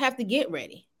and you don't have to get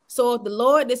ready. So if the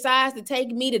Lord decides to take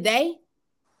me today,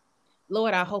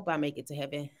 Lord, I hope I make it to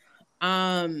heaven.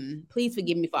 Please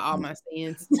forgive me for all my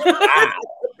sins.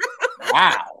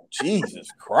 Wow. Jesus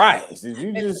Christ. Did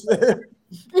you just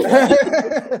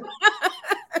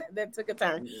that took a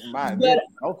turn.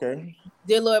 Okay.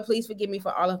 Dear Lord, please forgive me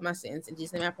for all of my sins. In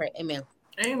Jesus' name I pray. Amen.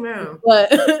 Amen. But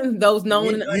those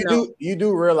known and unknown. You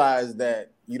do realize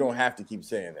that you don't have to keep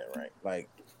saying that, right? Like,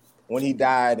 when he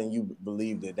died, and you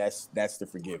believe that that's the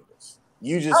forgiveness.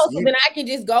 So then I can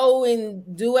just go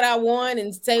and do what I want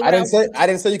and say what I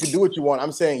didn't say you could do what you want.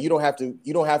 I'm saying you don't have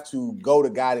to go to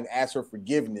God and ask for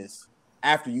forgiveness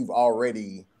after you've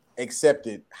already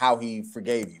accepted how he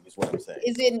forgave you, is what I'm saying.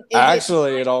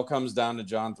 It all comes down to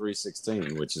John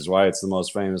 3:16, which is why it's the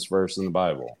most famous verse in the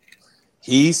Bible.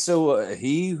 He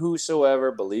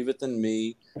whosoever believeth in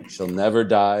me shall never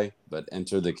die, but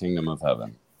enter the kingdom of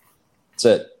heaven. That's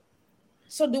it.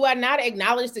 So do I not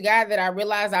acknowledge to God that I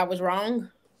realized I was wrong?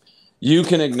 You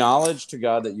can acknowledge to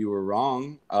God that you were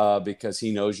wrong because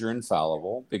he knows you're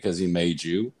infallible, because he made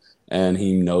you, and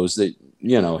he knows that,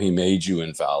 he made you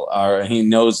infallible, or he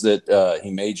knows that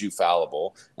he made you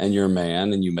fallible, and you're a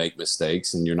man and you make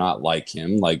mistakes and you're not like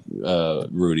him. Like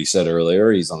Rudy said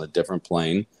earlier, he's on a different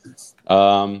plane.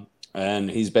 And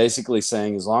he's basically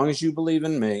saying, as long as you believe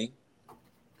in me,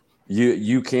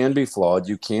 you can be flawed,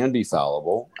 you can be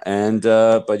fallible, and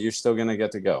but you're still going to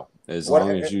get to go as long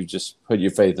as you just put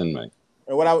your faith in me.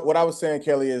 And what I was saying,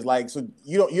 Kelly, is like, so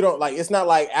you don't like, it's not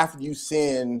like after you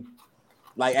sin,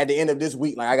 like at the end of this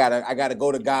week, like I gotta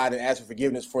go to God and ask for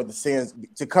forgiveness for the sins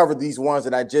to cover these ones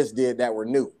that I just did that were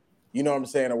new. You know what I'm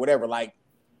saying, or whatever. Like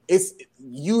it's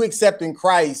you accepting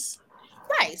Christ,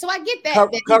 right? So I get that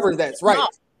covers that, right? No.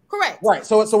 Correct. Right.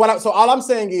 So all I'm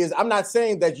saying is, I'm not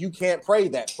saying that you can't pray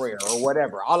that prayer or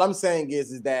whatever. All I'm saying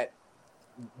is that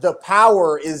the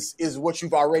power is what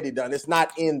you've already done. It's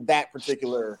not in that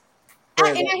particular.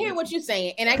 And I hear what you're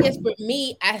saying. And I guess for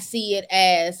me, I see it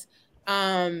as,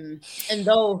 and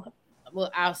though,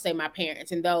 well, I'll say my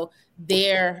parents, and though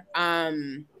their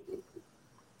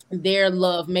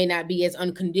love may not be as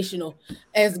unconditional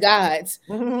as God's,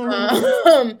 but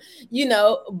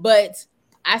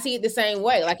I see it the same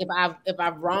way. Like if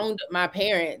I've wronged my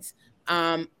parents,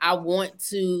 I want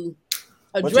to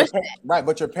address that. Right,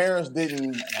 but your parents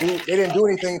didn't do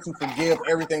anything to forgive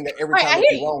every time that you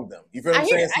wronged them. You feel what I'm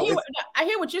saying? I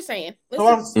hear what you're saying.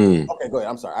 Okay, go ahead.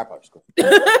 I'm sorry. I apologize.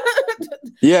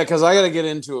 Yeah, because I got to get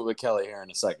into it with Kelly here in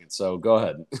a second. So go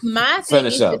ahead.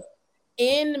 Finish up.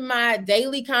 In my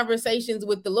daily conversations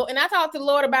with the Lord, and I talk to the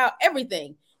Lord about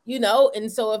everything,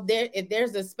 and so if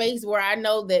there's a space where I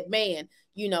know that, man,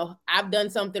 I've done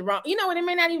something wrong, and it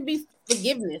may not even be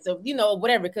forgiveness of,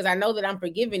 whatever, because I know that I'm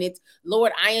forgiven. It's,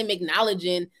 Lord, I am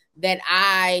acknowledging that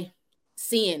I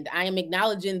sinned. I am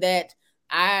acknowledging that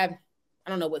I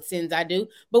don't know what sins I do,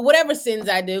 but whatever sins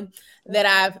I do, that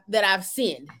I've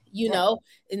sinned,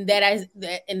 and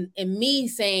and me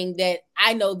saying that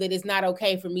I know that it's not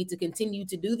okay for me to continue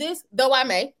to do this, though I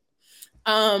may,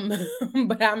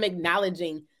 but I'm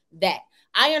acknowledging that.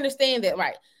 I understand that,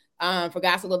 right? For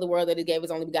God so loved the world that he gave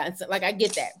his only begotten son. Like, I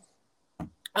get that.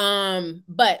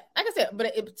 But like I said,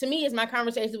 to me, it's my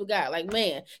conversation with God. Like,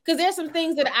 man, because there's some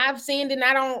things that I've sinned and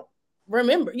I don't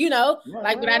remember,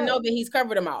 but I know that he's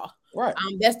covered them all. Right.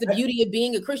 That's the beauty of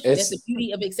being a Christian. That's the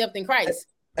beauty of accepting Christ.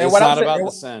 And it's not about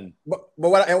the sin.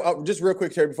 But just real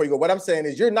quick, Terry, before you go, what I'm saying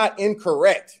is you're not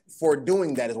incorrect for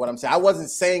doing that, is what I'm saying. I wasn't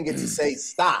saying it to say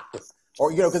stop.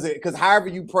 Or, because however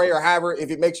you pray, or however,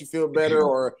 if it makes you feel better,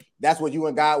 or that's what you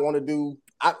and God want to do,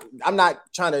 I'm not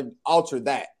trying to alter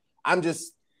that. I'm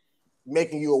just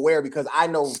making you aware, because I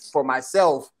know for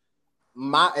myself,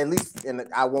 at least, and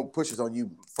I won't push this on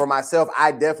you, for myself,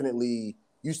 I definitely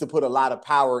used to put a lot of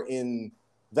power in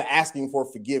the asking for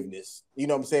forgiveness. You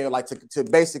know what I'm saying? Like to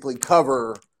basically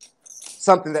cover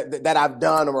something that I've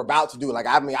done or about to do. Like,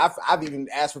 I mean, I've even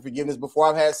asked for forgiveness before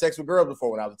I've had sex with girls before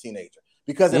when I was a teenager.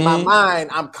 Because in my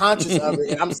mind, I'm conscious of it,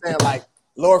 and I'm saying, like,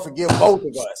 Lord, forgive both of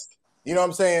us. You know what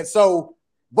I'm saying? So,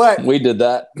 but we did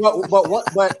that.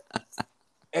 But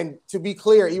and to be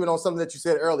clear, even on something that you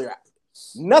said earlier,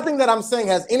 nothing that I'm saying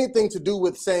has anything to do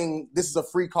with saying this is a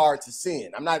free card to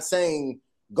sin. I'm not saying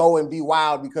go and be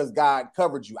wild because God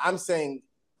covered you. I'm saying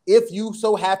if you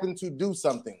so happen to do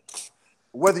something,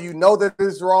 whether you know that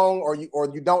it's wrong or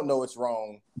you don't know it's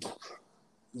wrong,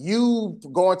 you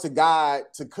going to God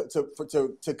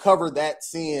to cover that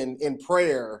sin in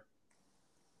prayer.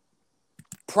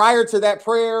 Prior to that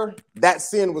prayer, that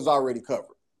sin was already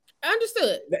covered.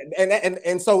 Understood.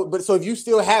 And so if you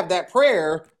still have that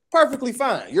prayer, perfectly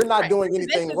fine. You're not doing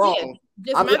anything wrong.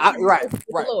 Right.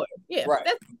 Lord. Yeah. Right.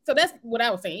 That's what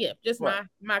I was saying. Yeah. Just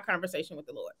my conversation with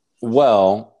the Lord.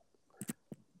 Well,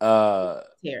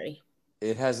 Terry.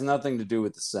 It has nothing to do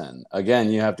with the sin.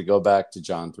 Again, you have to go back to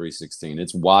John 3:16.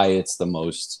 It's why it's the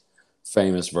most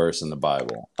famous verse in the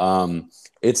Bible.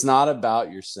 It's not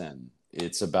about your sin.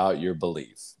 It's about your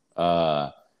belief.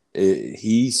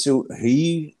 He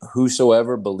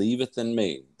whosoever believeth in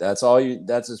me. That's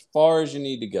as far as you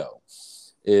need to go.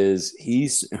 Is he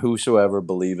whosoever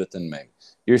believeth in me.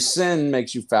 Your sin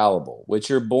makes you fallible, which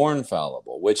you're born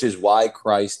fallible, which is why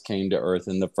Christ came to earth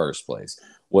in the first place,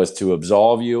 was to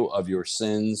absolve you of your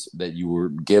sins that you were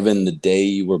given the day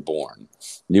you were born.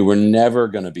 You were never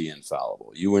going to be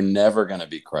infallible. You were never going to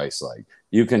be Christ-like.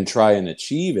 You can try and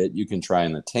achieve it. You can try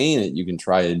and attain it. You can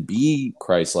try and be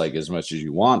Christ-like as much as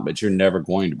you want, but you're never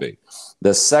going to be.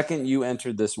 The second you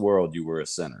entered this world, you were a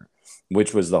sinner,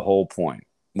 which was the whole point,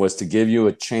 was to give you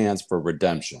a chance for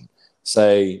redemption.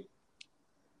 Say,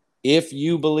 if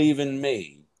you believe in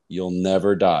me, you'll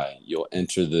never die. You'll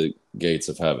enter the gates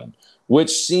of heaven,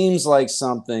 which seems like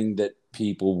something that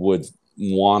people would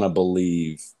want to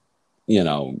believe,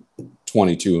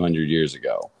 2,200 years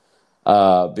ago,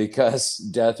 because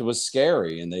death was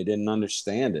scary and they didn't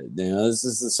understand it. This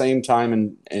is the same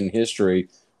time in history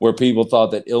where people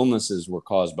thought that illnesses were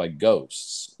caused by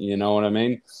ghosts. You know what I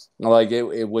mean? Like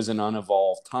it was an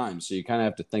unevolved time. So you kind of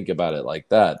have to think about it like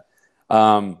that.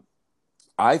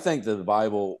 I think that the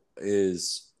Bible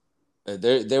is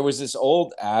there was this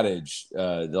old adage,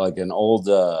 like an old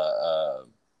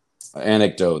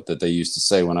anecdote that they used to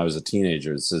say when I was a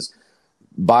teenager. It says,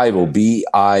 Bible,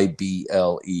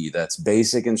 Bible. That's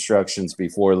basic instructions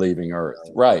before leaving Earth.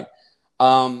 Right.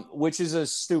 Which is a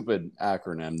stupid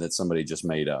acronym that somebody just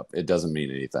made up. It doesn't mean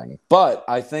anything. But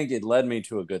I think it led me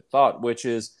to a good thought, which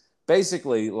is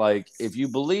basically like if you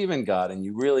believe in God and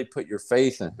you really put your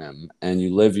faith in him and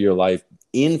you live your life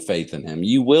in faith in him,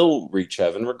 you will reach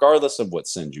heaven regardless of what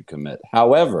sins you commit.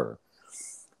 However,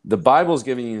 the Bible is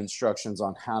giving you instructions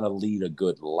on how to lead a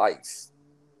good life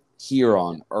here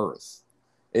on earth.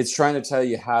 It's trying to tell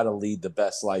you how to lead the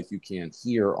best life you can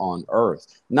here on earth.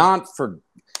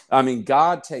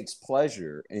 God takes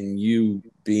pleasure in you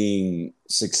being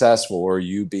successful or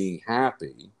you being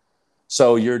happy.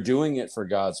 So you're doing it for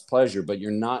God's pleasure, but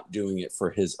you're not doing it for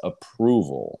his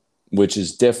approval, which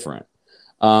is different.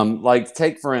 Like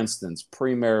take, for instance,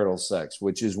 premarital sex,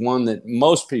 which is one that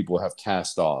most people have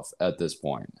cast off at this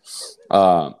point.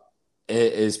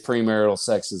 Is premarital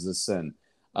sex is a sin.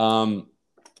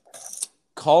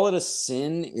 Call it a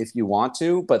sin if you want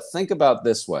to, but think about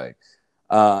this way.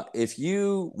 If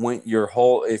you went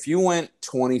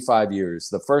 25 years,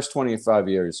 the first 25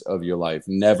 years of your life,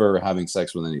 never having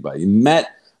sex with anybody, you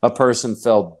met a person,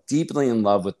 fell deeply in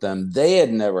love with them, they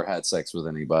had never had sex with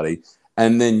anybody,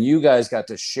 and then you guys got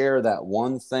to share that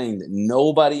one thing that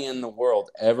nobody in the world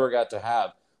ever got to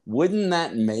have, wouldn't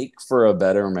that make for a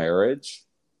better marriage?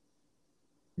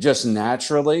 Just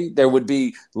naturally, there would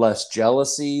be less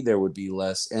jealousy, there would be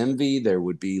less envy, there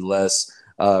would be less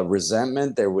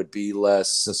resentment, there would be less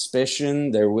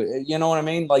suspicion. You know what I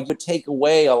mean? Like, you would take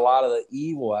away a lot of the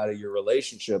evil out of your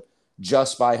relationship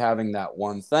just by having that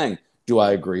one thing. Do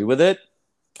I agree with it?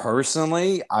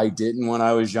 Personally, I didn't when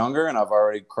I was younger, and I've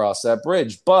already crossed that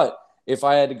bridge. But if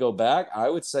I had to go back, I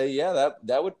would say, yeah,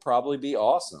 that would probably be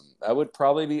awesome. That would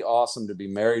probably be awesome to be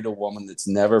married to a woman that's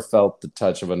never felt the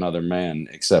touch of another man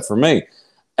except for me.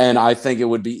 And I think it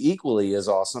would be equally as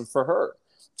awesome for her.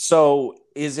 So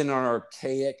is it an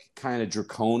archaic kind of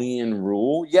draconian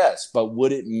rule? Yes. But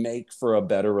would it make for a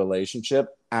better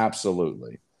relationship?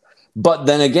 Absolutely. But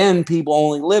then again, people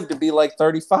only lived to be like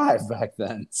 35 back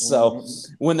then. So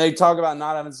when they talk about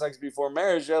not having sex before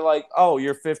marriage, they're like, oh,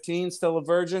 you're 15, still a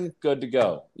virgin? Good to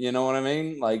go. You know what I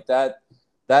mean? Like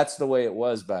that's the way it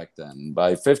was back then.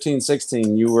 By 15,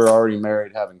 16, you were already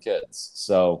married, having kids.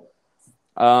 So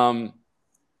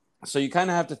you kind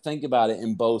of have to think about it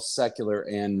in both secular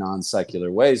and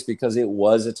non-secular ways, because it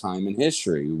was a time in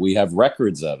history. We have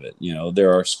records of it.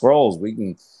 There are scrolls. We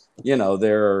can,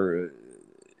 there are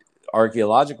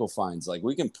archaeological finds. Like,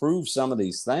 we can prove some of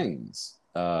these things.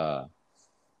 That's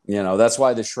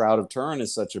why the Shroud of Turin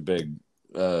is such a big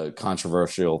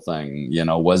controversial thing.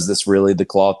 Was this really the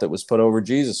cloth that was put over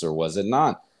Jesus, or was it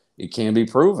not? It can be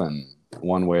proven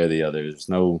one way or the other. There's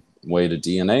no way to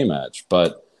DNA match,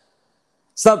 but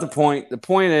it's not the point. The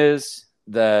point is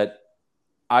that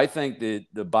I think that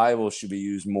the Bible should be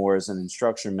used more as an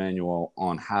instruction manual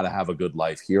on how to have a good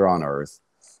life here on earth.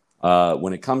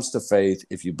 When it comes to faith,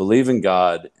 if you believe in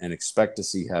God and expect to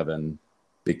see heaven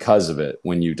because of it,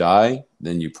 when you die,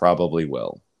 then you probably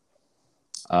will.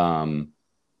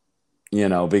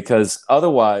 Because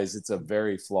otherwise it's a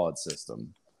very flawed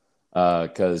system.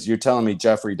 Because you're telling me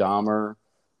Jeffrey Dahmer,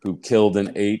 who killed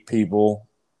and ate people,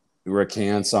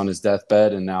 recants on his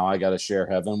deathbed, and now I got to share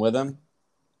heaven with him?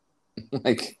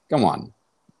 Like, come on.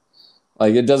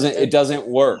 Like, it doesn't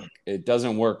work. It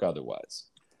doesn't work otherwise.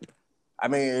 I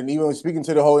mean, and even speaking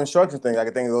to the whole instruction thing, I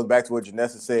think it goes back to what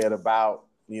Janessa said about,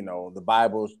 the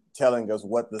Bible telling us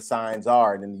what the signs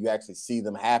are, and then you actually see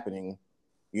them happening.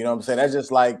 You know what I'm saying? That's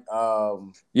just like...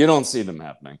 you don't see them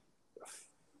happening.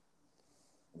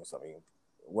 Christmas. I mean,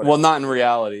 well, not in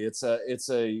reality. It's a.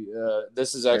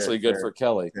 This is actually good for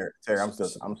Kelly. Terry, I'm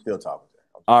still talking.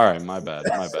 All right, my bad.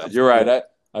 You're right.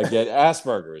 I get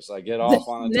Asperger's. I get off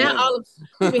on a now tangent. all of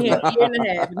we've been here a year and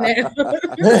a half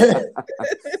now.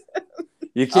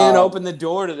 You can't open the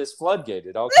door to this floodgate.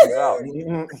 It all comes out.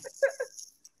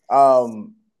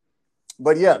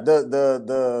 But yeah,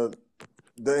 the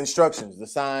instructions, the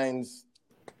signs.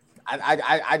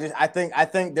 I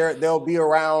think they'll be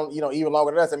around, even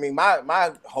longer than us. I mean,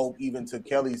 my hope, even to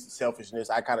Kelly's selfishness,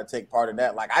 I kind of take part in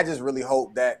that. Like, I just really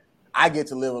hope that I get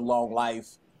to live a long life,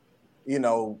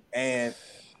 and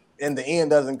the end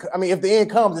doesn't. I mean, if the end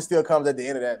comes, it still comes at the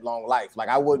end of that long life. Like,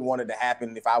 I wouldn't want it to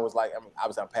happen if I was like,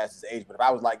 obviously I'm past this age, but if I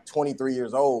was like 23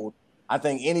 years old, I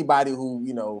think anybody who,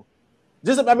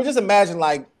 just imagine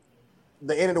like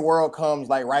the end of the world comes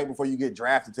like right before you get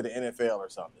drafted to the NFL or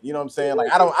something. You know what I'm saying?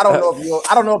 Like, I don't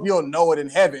know if you'll know it in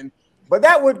heaven, but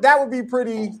that would be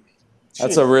pretty.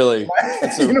 That's a really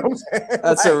you know what I'm saying?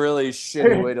 That's a really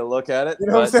shitty way to look at it. You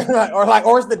know what I'm saying?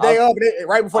 Or it's the day of,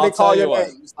 right before they call your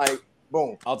name. It's like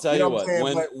boom. I'll tell you what.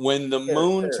 When the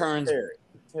moon turns.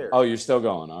 Terry. Oh, you're still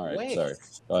going. All right. Wait. Sorry.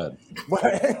 Go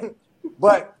ahead.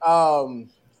 But I'm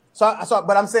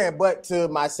saying, but to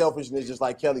my selfishness, just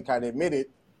like Kelly kind of admitted,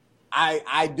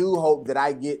 I do hope that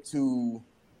I get to.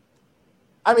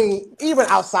 I mean, even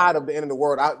outside of the end of the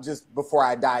world, just before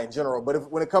I die in general.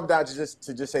 But when it comes down to just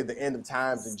say the end of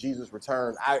times and Jesus'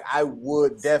 return, I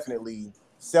would definitely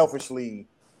selfishly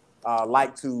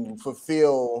like to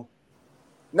fulfill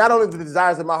not only the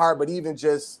desires of my heart, but even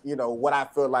just what I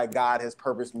feel like God has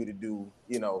purposed me to do,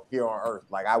 here on earth.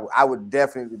 Like I would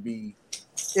definitely be,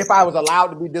 if I was allowed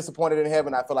to be disappointed in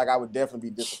heaven, I feel like I would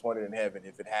definitely be disappointed in heaven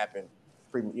if it happened,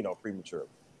 prematurely.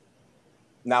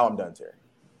 Now I'm done, Terry.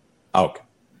 Okay.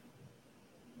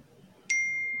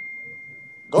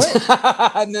 Go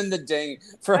ahead. And then the ding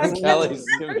from Kelly's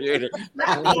computer.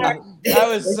 That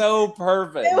was so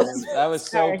perfect. That was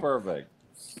so perfect.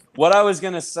 What I was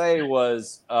going to say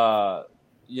was,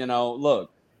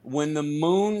 look, when the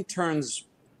moon turns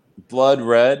blood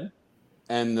red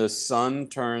and the sun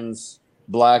turns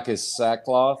black as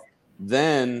sackcloth,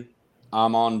 then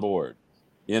I'm on board.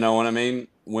 You know what I mean?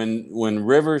 When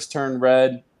rivers turn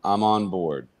red, I'm on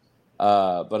board.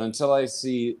 But until I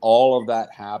see all of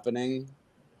that happening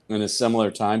in a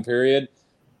similar time period,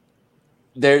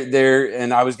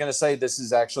 and I was going to say, this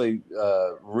is actually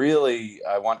really,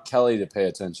 I want Kelly to pay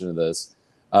attention to this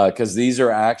because these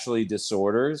are actually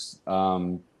disorders.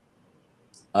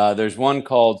 There's one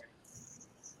called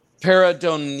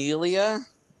pareidolia,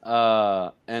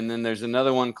 and then there's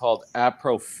another one called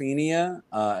apophenia,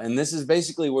 and this is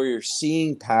basically where you're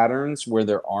seeing patterns where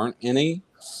there aren't any.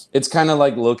 It's kind of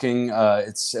like looking,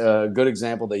 it's a good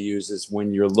example they use is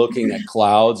when you're looking at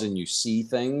clouds and you see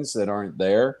things that aren't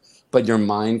there, but your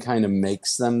mind kind of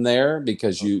makes them there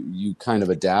because you kind of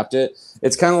adapt it.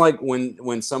 It's kind of like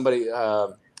when somebody,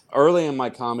 early in my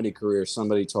comedy career,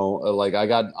 somebody told, I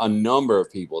got a number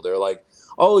of people, they're like,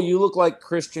 oh, you look like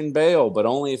Christian Bale, but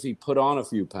only if he put on a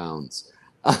few pounds.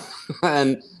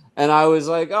 And I was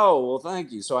like, oh, well,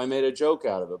 thank you. So I made a joke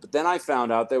out of it. But then I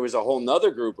found out there was a whole nother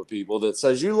group of people that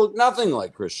says you look nothing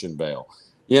like Christian Bale.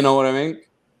 You know what I mean?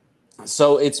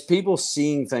 So it's people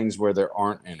seeing things where there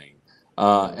aren't any.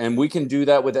 And we can do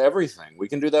that with everything. We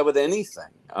can do that with anything.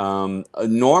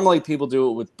 Normally people do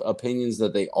it with opinions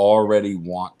that they already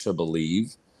want to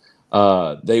believe.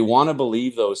 They want to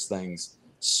believe those things.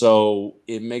 So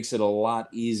it makes it a lot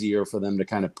easier for them to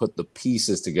kind of put the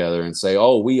pieces together and say,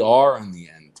 oh, we are in the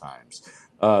end times.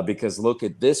 Because look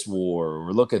at this war,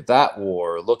 or look at that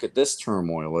war, or look at this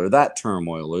turmoil, or that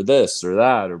turmoil, or this, or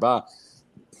that, or that.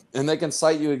 And they can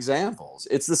cite you examples.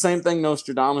 It's the same thing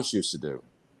Nostradamus used to do.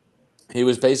 He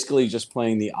was basically just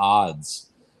playing the odds.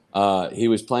 He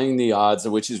was playing the odds,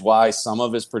 which is why some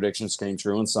of his predictions came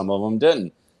true and some of them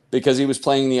didn't. Because he was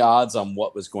playing the odds on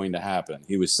what was going to happen.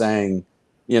 He was saying,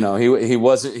 he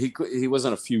wasn't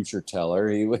a future teller.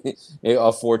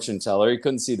 A fortune teller. He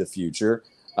couldn't see the future.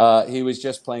 He was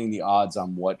just playing the odds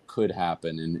on what could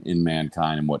happen in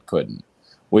mankind and what couldn't,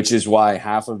 which is why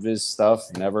half of his stuff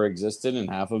never existed and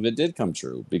half of it did come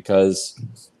true because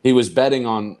he was betting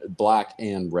on black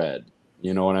and red.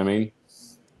 You know what I mean?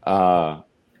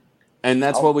 And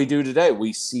that's what we do today.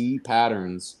 We see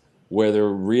patterns where there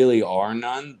really are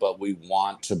none, but we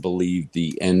want to believe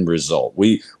the end result.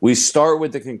 We start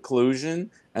with the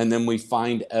conclusion, and then we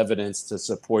find evidence to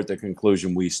support the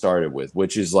conclusion we started with,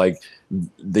 which is like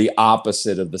the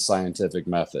opposite of the scientific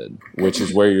method, which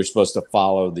is where you're supposed to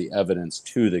follow the evidence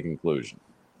to the conclusion.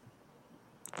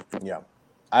 Yeah.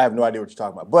 I have no idea what you're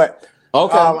talking about. But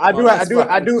Okay. I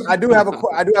do have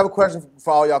a question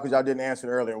for all y'all because y'all didn't answer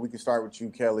it earlier. We can start with you,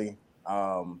 Kelly.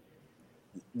 Y'all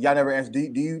never answered. Do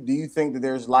you think that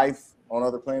there's life on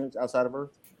other planets outside of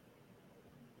Earth?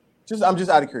 I'm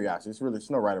just out of curiosity. It's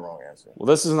no right or wrong answer. Well,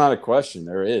 this is not a question.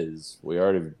 There is. We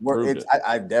already proved it.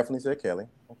 I definitely said Kelly.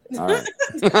 Okay. All right.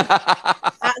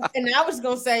 And I was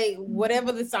gonna say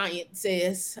whatever the science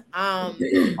says. I'm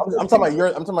talking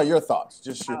about your thoughts.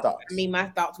 Just your thoughts. I mean, my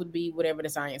thoughts would be whatever the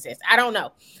science says. I don't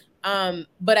know.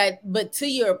 But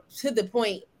to the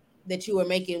point that you were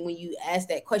making when you asked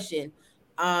that question,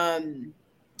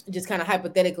 just kind of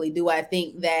hypothetically, do I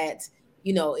think that,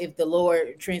 you know, if the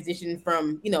Lord transitioned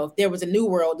from, you know, if there was a new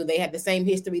world, do they have the same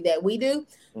history that we do?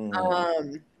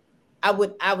 Mm-hmm. I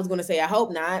was going to say, I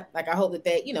hope not. Like, I hope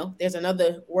that you know, there's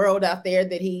another world out there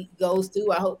that he goes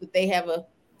to. I hope that they have a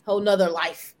whole nother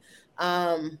life,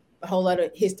 a whole other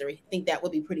history. I think that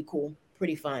would be pretty cool,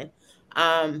 pretty fun.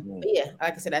 But yeah,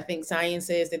 like I said, I think science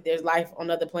says that there's life on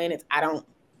other planets. I don't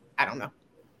know.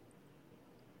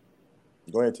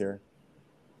 Go ahead, Terry.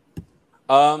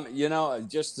 You know,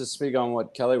 just to speak on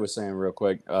what Kelly was saying real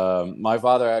quick, my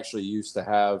father actually used to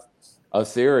have a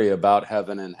theory about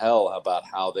heaven and hell, about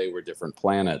how they were different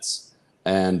planets.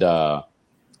 And,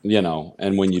 you know,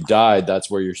 and when you died, that's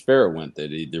where your spirit went.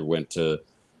 It either went to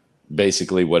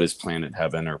basically what is planet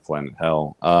heaven or planet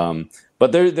hell.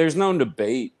 But there's no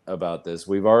debate about this.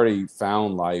 We've already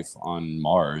found life on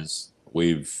Mars.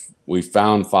 We've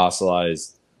found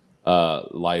fossilized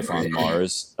life on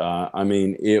Mars. I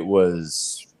mean, it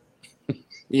was,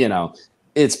 you know,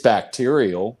 it's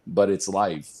bacterial, but it's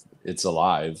life. It's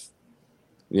alive.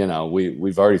 You know,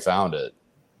 we've already found it.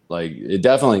 Like, it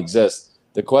definitely exists.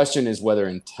 The question is whether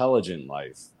intelligent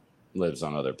life lives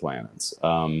on other planets.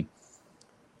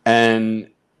 And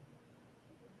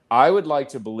I would like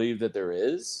to believe that there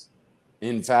is.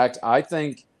 In fact, I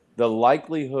think the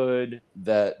likelihood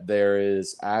that there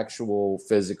is actual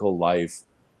physical life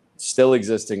still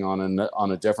existing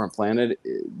on a different planet,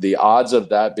 the odds of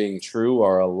that being true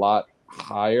are a lot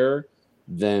higher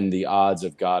than the odds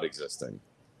of God existing.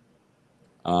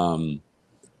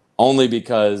 Only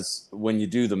because when you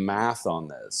do the math on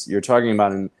this, you're talking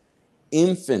about an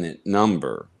infinite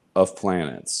number of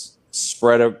planets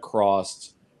spread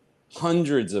across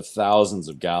hundreds of thousands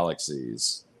of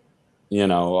galaxies. You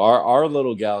know, our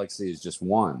little galaxy is just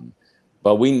one.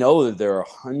 But we know that there are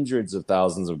hundreds of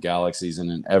thousands of galaxies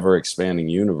in an ever-expanding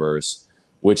universe,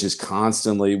 which is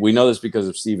constantly... We know this because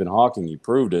of Stephen Hawking. He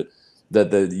proved it,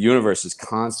 that the universe is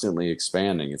constantly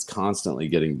expanding. It's constantly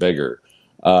getting bigger.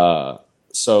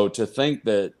 So to think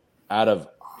that out of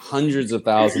hundreds of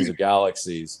thousands of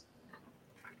galaxies,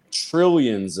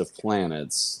 trillions of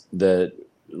planets, that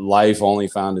life only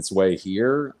found its way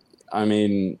here, I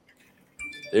mean,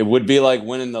 it would be like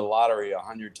winning the lottery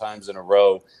 100 times in a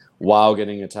row while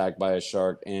getting attacked by a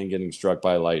shark and getting struck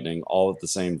by lightning all at the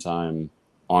same time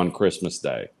on Christmas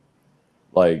Day.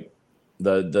 Like,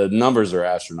 the numbers are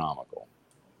astronomical.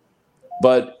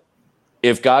 But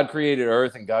if God created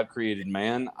Earth and God created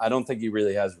man, I don't think he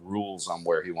really has rules on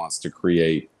where he wants to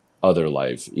create other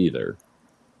life either.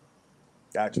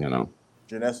 Gotcha. You know,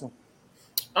 Janessa?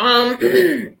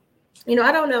 You know,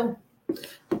 I don't know.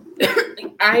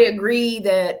 I agree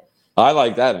that... I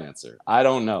like that answer. I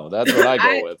don't know. That's what I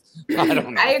go with. I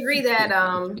don't know. I agree that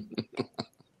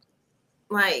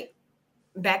like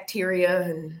bacteria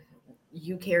and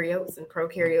eukaryotes and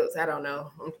prokaryotes, I don't know,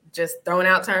 I'm just throwing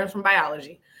out terms from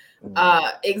biology,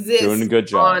 exist Doing a good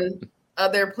job on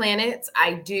other planets.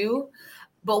 I do.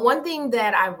 But one thing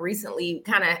that I've recently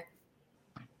kind of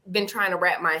been trying to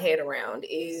wrap my head around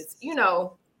is, you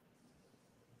know,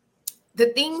 the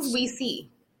things we see,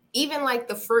 even like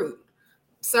the fruit,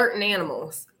 certain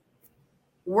animals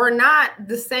were not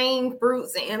the same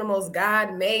fruits and animals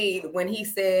God made when he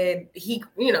said he,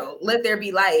 you know, let there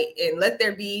be light and let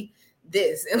there be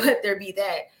this and let there be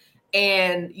that.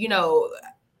 And, you know,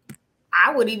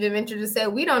 I would even venture to say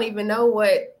we don't even know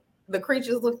what the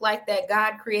creatures look like that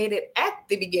God created at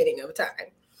the beginning of time.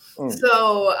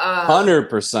 So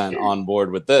 100% on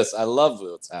board with this. I love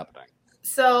what's happening.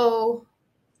 So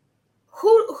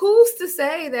who's to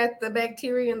say that the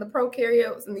bacteria and the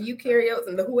prokaryotes and the eukaryotes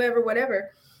and the whoever,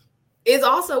 whatever, is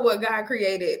also what God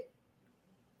created?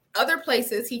 Other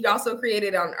places he also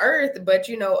created on Earth, but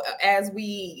you know, as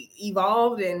we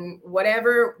evolved and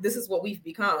whatever, this is what we've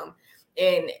become.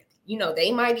 And you know,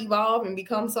 they might evolve and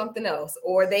become something else,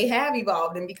 or they have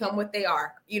evolved and become what they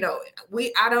are. You know,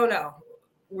 I don't know.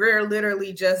 We're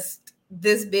literally just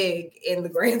this big in the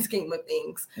grand scheme of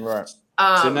things. Right.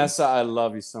 Janessa, I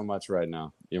love you so much right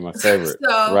now. You're my favorite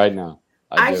right now.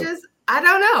 I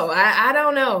don't know. I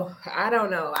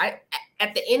don't know.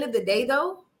 at the end of the day,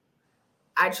 though,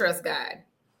 I trust God.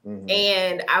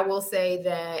 And I will say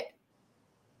that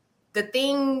the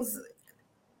things,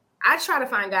 I try to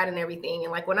find God in everything.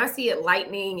 And like when I see it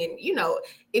lightning and, you know,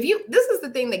 this is the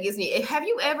thing that gives me, have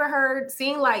you ever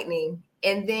seen lightning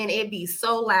and then it be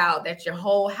so loud that your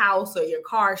whole house or your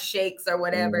car shakes or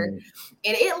whatever. And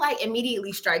it like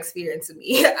immediately strikes fear into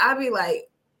me. I'll be like,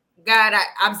 God,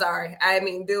 I'm sorry. I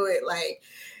mean, do it. Like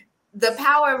the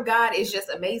power of God is just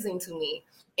amazing to me.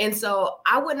 And so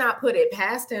I would not put it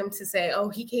past him to say, oh,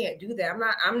 he can't do that.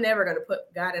 I'm never going to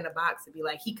put God in a box and be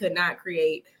like, he could not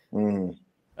create.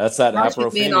 That's that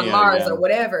Afrophenia on Mars again. Or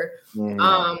whatever.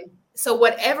 So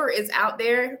whatever is out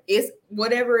there is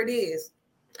whatever it is.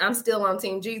 I'm still on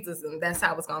Team Jesus, and that's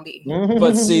how it's gonna be.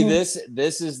 But see,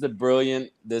 this is the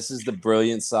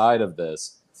brilliant side of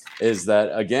this, is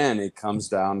that again, it comes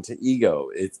down to ego.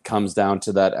 It comes down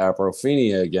to that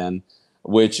Afrophenia again,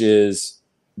 which is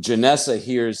Janessa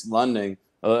hears lightning,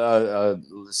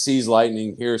 sees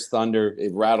lightning, hears thunder,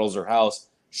 it rattles her house.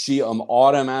 She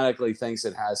automatically thinks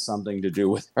it has something to do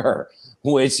with her,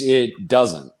 which it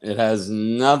doesn't. It has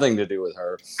nothing to do with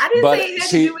her. I didn't say it had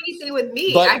to do anything with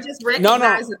me. I just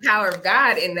recognize the power of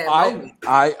God in that moment.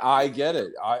 I get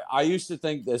it. I used to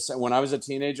think this when I was a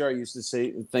teenager. I used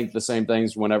to think the same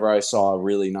things whenever I saw a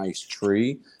really nice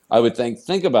tree. I would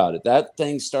think about it. That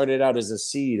thing started out as a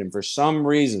seed, and for some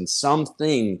reason,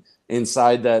 something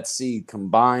inside that seed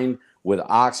combined with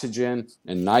oxygen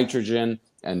and nitrogen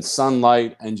and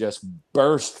sunlight and just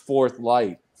burst forth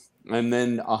light. And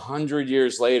then 100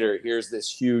 years later, here's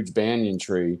this huge banyan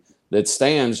tree that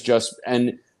stands just,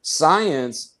 and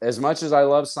science, as much as I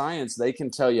love science, they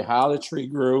can tell you how the tree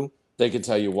grew. They can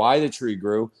tell you why the tree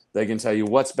grew. They can tell you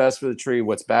what's best for the tree,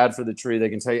 what's bad for the tree. They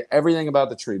can tell you everything about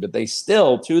the tree, but they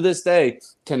still, to this day,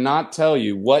 cannot tell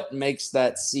you what makes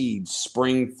that seed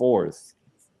spring forth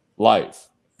life.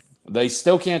 They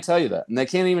still can't tell you that. And they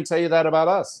can't even tell you that about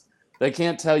us. They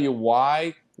can't tell you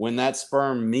why, when that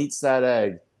sperm meets that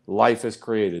egg, life is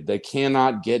created. They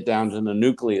cannot get down to the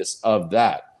nucleus of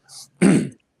that.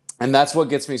 And that's what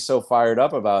gets me so fired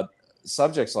up about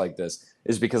subjects like this,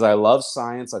 is because I love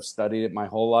science. I've studied it my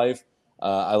whole life.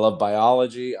 I love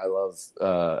biology. I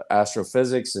love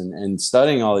astrophysics and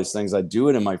studying all these things. I do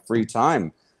it in my free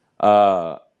time.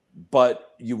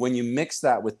 But when you mix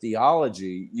that with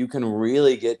theology, you can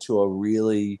really get to a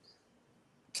really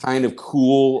kind of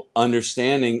cool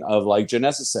understanding of, like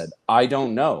Janessa said, I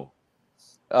don't know.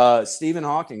 Stephen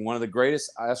Hawking, one of the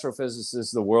greatest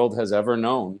astrophysicists the world has ever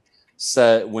known,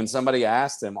 said, when somebody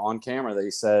asked him on camera, they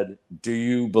said, do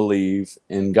you believe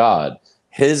in God?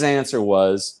 His answer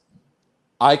was,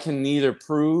 I can neither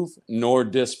prove nor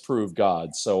disprove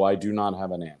God, so I do not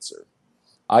have an answer.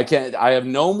 I have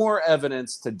no more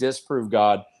evidence to disprove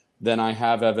God than I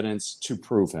have evidence to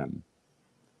prove him.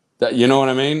 That, you know what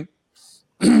I mean?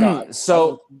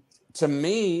 So to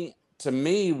me,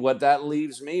 what that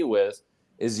leaves me with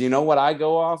is, you know what I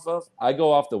go off of? I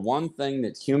go off the one thing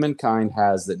that humankind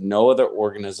has that no other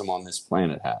organism on this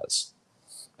planet has,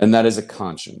 and that is a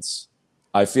conscience.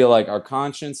 I feel like our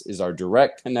conscience is our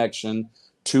direct connection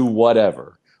to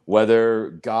whatever,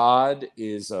 whether God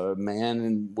is a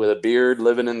man with a beard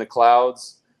living in the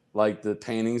clouds, like the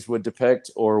paintings would depict,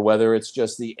 or whether it's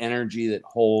just the energy that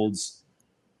holds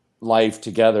life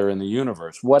together in the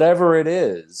universe. Whatever it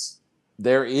is,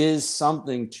 there is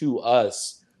something to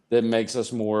us that makes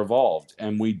us more evolved,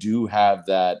 and we do have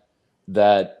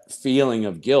that feeling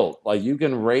of guilt. Like, you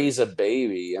can raise a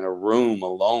baby in a room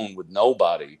alone with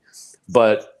nobody,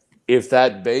 but if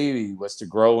that baby was to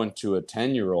grow into a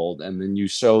 10-year-old and then you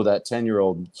show that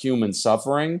 10-year-old human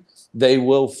suffering, they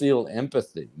will feel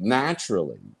empathy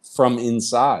naturally from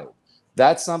inside.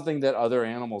 That's something that other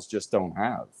animals just don't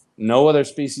have. No other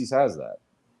species has that.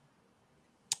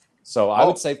 So I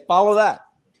would say follow that.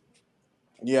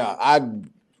 Yeah,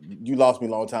 you lost me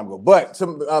a long time ago. But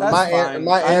my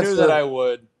answer, I knew that I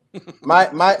would.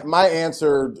 my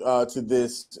answer to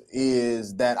this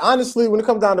is that, honestly, when it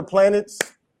comes down to planets,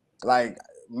 like,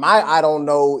 I don't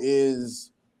know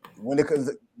is when it comes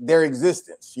their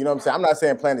existence. You know what I'm saying? I'm not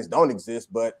saying planets don't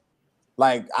exist, but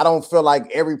like, I don't feel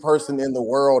like every person in the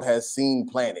world has seen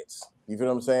planets. You feel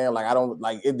what I'm saying? Like, I don't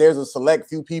like if there's a select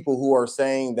few people who are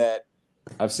saying that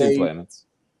I've seen planets.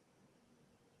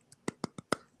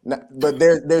 But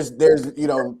there's you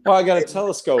know. Well, I got a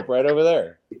telescope right over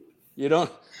there. You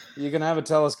can have a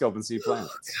telescope and see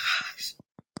planets.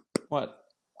 What?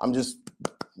 I'm just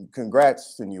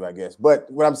congrats to you, I guess. But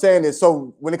what I'm saying is,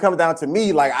 so when it comes down to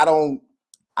me, like, I don't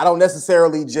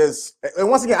necessarily just, and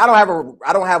once again, I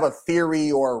don't have a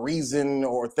theory or a reason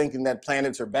or thinking that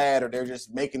planets are bad or they're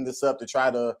just making this up to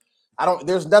try to,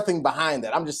 There's nothing behind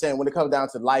that. I'm just saying when it comes down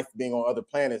to life being on other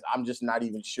planets, I'm just not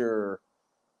even sure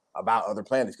about other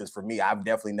planets. Because for me, I've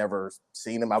definitely never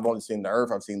seen them. I've only seen the Earth.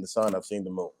 I've seen the sun. I've seen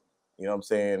the moon. You know what I'm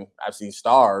saying? I've seen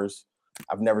stars.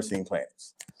 I've never seen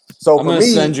planets. So I'm going to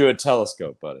send you a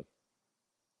telescope, buddy.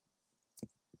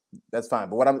 That's fine.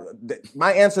 But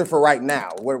my answer for right now,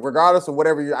 regardless of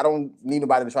whatever I don't need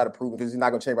nobody to try to prove it because he's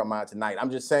not going to change my mind tonight.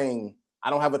 I'm just saying I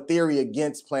don't have a theory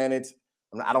against planets.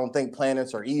 I don't think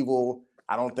planets are evil.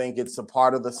 I don't think it's a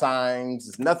part of the signs.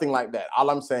 It's nothing like that. All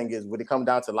I'm saying is when it comes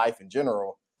down to life in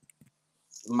general,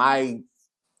 my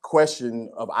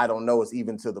question of I don't know is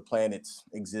even to the planet's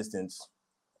existence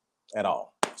at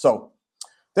all. So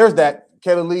there's that.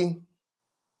 Kelly Lee,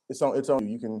 it's on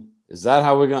you. You can. Is that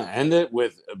how we're going to end it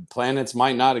with planets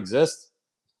might not exist?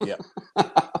 Yeah.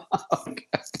 Okay.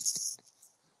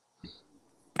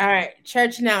 All right.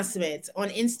 Church announcements. On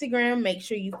Instagram, make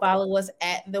sure you follow us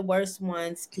at The Worst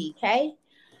Ones PK.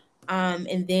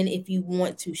 And then if you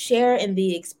want to share in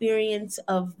the experience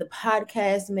of the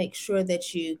podcast, make sure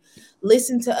that you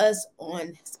listen to us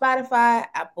on Spotify,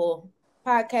 Apple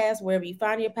Podcasts, wherever you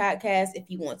find your podcast. If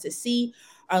you want to see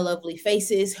our lovely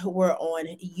faces, we're on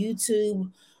YouTube.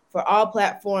 For all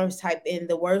platforms, type in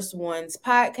The Worst Ones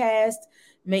Podcast.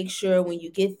 Make sure when you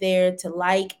get there to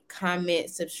like, comment,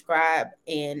 subscribe,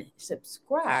 and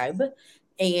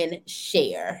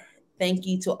share. Thank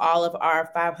you to all of our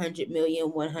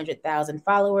 500,100,000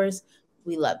 followers.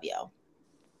 We love y'all.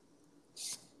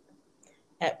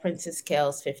 At Princess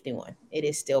Kells 51. It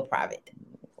is still private.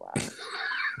 Wow.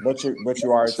 But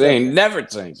you are accepting. They ain't never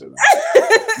changed it.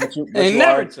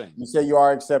 You say you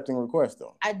are accepting requests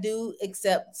though. I do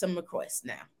accept some requests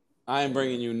now. I am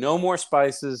bringing you no more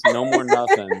spices, no more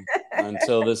nothing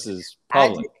until this is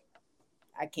public.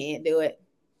 I can't do it.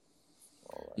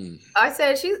 I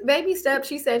said she baby steps.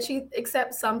 She said she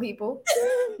accepts some people.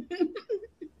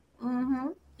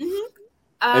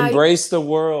 Embrace the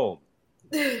world.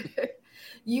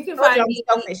 You can find me.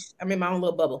 Selfish. I'm in my own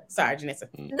little bubble. Sorry, Janessa.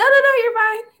 No, you're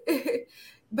fine.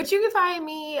 But you can find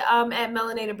me at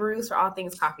Melanated Brews for all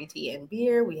things coffee, tea, and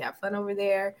beer. We have fun over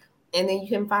there. And then you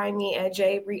can find me at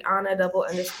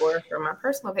JBrianna__ for my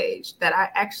personal page that I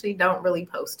actually don't really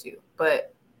post to,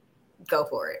 but go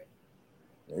for it.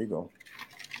 There you go.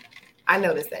 I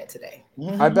noticed that today.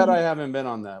 I bet I haven't been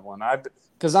on that one.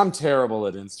 Because I'm terrible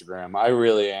at Instagram. I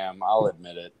really am. I'll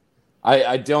admit it.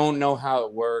 I don't know how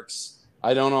it works.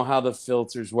 I don't know how the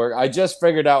filters work. I just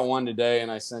figured out one today, and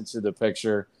I sent you the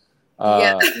picture.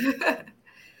 Yeah.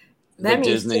 That means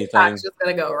Disney TikTok's just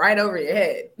going to go right over your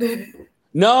head.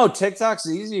 No, TikTok's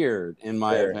easier, in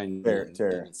my opinion.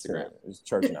 Instagram. It's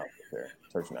church now.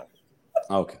 Church now.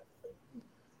 Okay.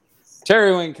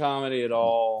 Terry Wing Comedy at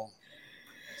all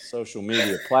social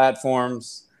media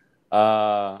platforms.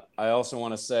 I also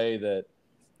want to say that,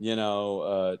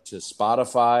 to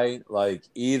Spotify, like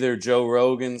either Joe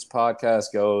Rogan's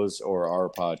podcast goes or our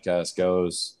podcast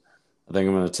goes. I think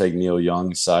I'm going to take Neil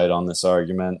Young's side on this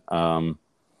argument.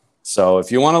 So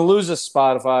if you want to lose a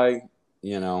Spotify,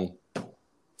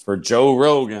 for Joe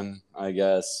Rogan, I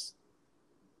guess.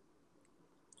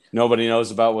 Nobody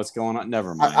knows about what's going on.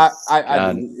 Never mind.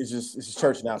 It's just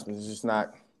church announcements. It's just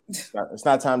not. It's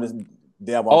not time to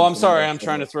delve. Oh, I'm sorry. I'm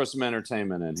trying to throw some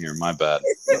entertainment in here. My bad.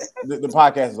 The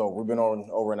podcast is over. We've been on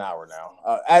over an hour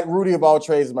now. At Rudy of All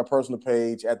Trades is my personal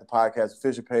page. At the podcast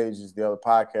official page is the other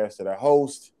podcast that I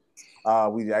host.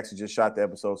 We actually just shot the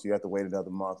episode, so you have to wait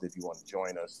another month if you want to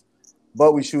join us.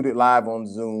 But we shoot it live on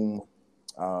Zoom.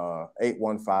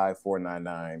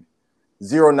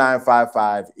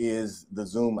 815-499-0955 is the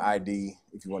Zoom ID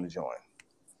if you want to join.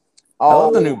 I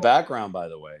love the new background, by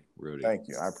the way, Rudy. Thank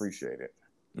you. I appreciate it.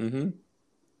 Mm-hmm.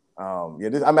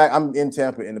 I'm in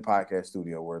Tampa in the podcast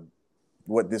studio where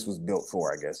what this was built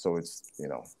for, I guess. So it's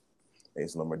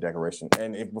it's a little more decoration.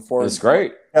 And it's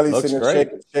great. Kelly's sitting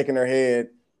there shaking her head.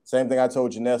 Same thing I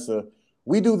told Janessa.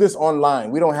 We do this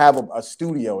online. We don't have a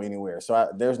studio anywhere,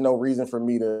 so there's no reason for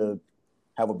me to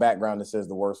have a background that says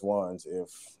The Worst Ones if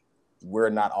we're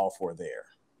not all four there.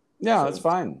 Yeah, that's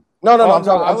fine. No. I'm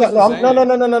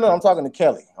talking to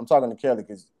Kelly. I'm talking to Kelly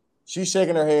because she's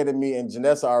shaking her head at me, and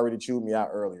Janessa already chewed me out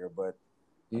earlier. But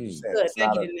good,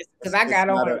 thank you, because I got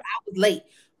on. I was late,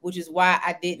 which is why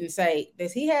I didn't say.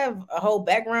 Does he have a whole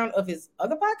background of his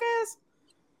other podcast?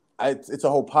 It's a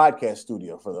whole podcast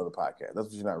studio for the other podcast. That's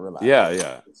what you're not realizing.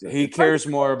 Yeah. He cares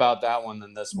more about that one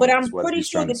than this one. But I'm pretty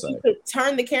sure that you could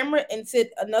turn the camera and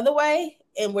sit another way,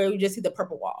 and where you just see the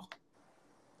purple wall.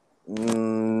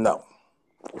 No,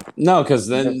 because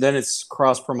then it's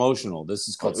cross promotional. This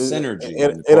is called synergy.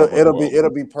 It'll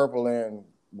be purple and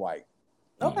white.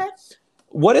 Okay.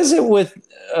 What is it with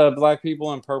black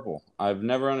people in purple? I've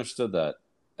never understood that.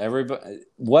 Everybody,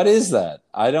 what is that?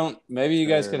 I don't. Maybe you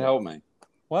guys could help me.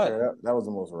 What? That was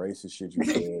the most racist shit you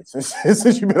said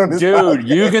since you've been on this. Dude, podcast.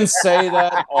 you can say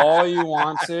that all you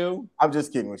want to. I'm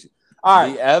just kidding with you. All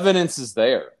right, the evidence is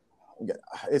there.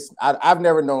 I've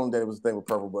never known that it was a thing with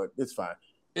purple, but it's fine.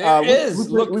 It is.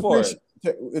 Look for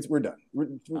it. We're done. We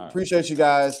appreciate you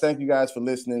guys. Thank you guys for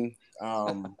listening.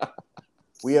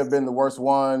 We have been the worst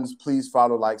ones. Please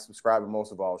follow, like, subscribe, and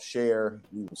most of all, share.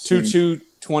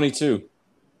 2222.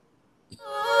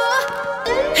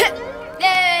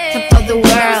 Top of the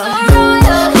world.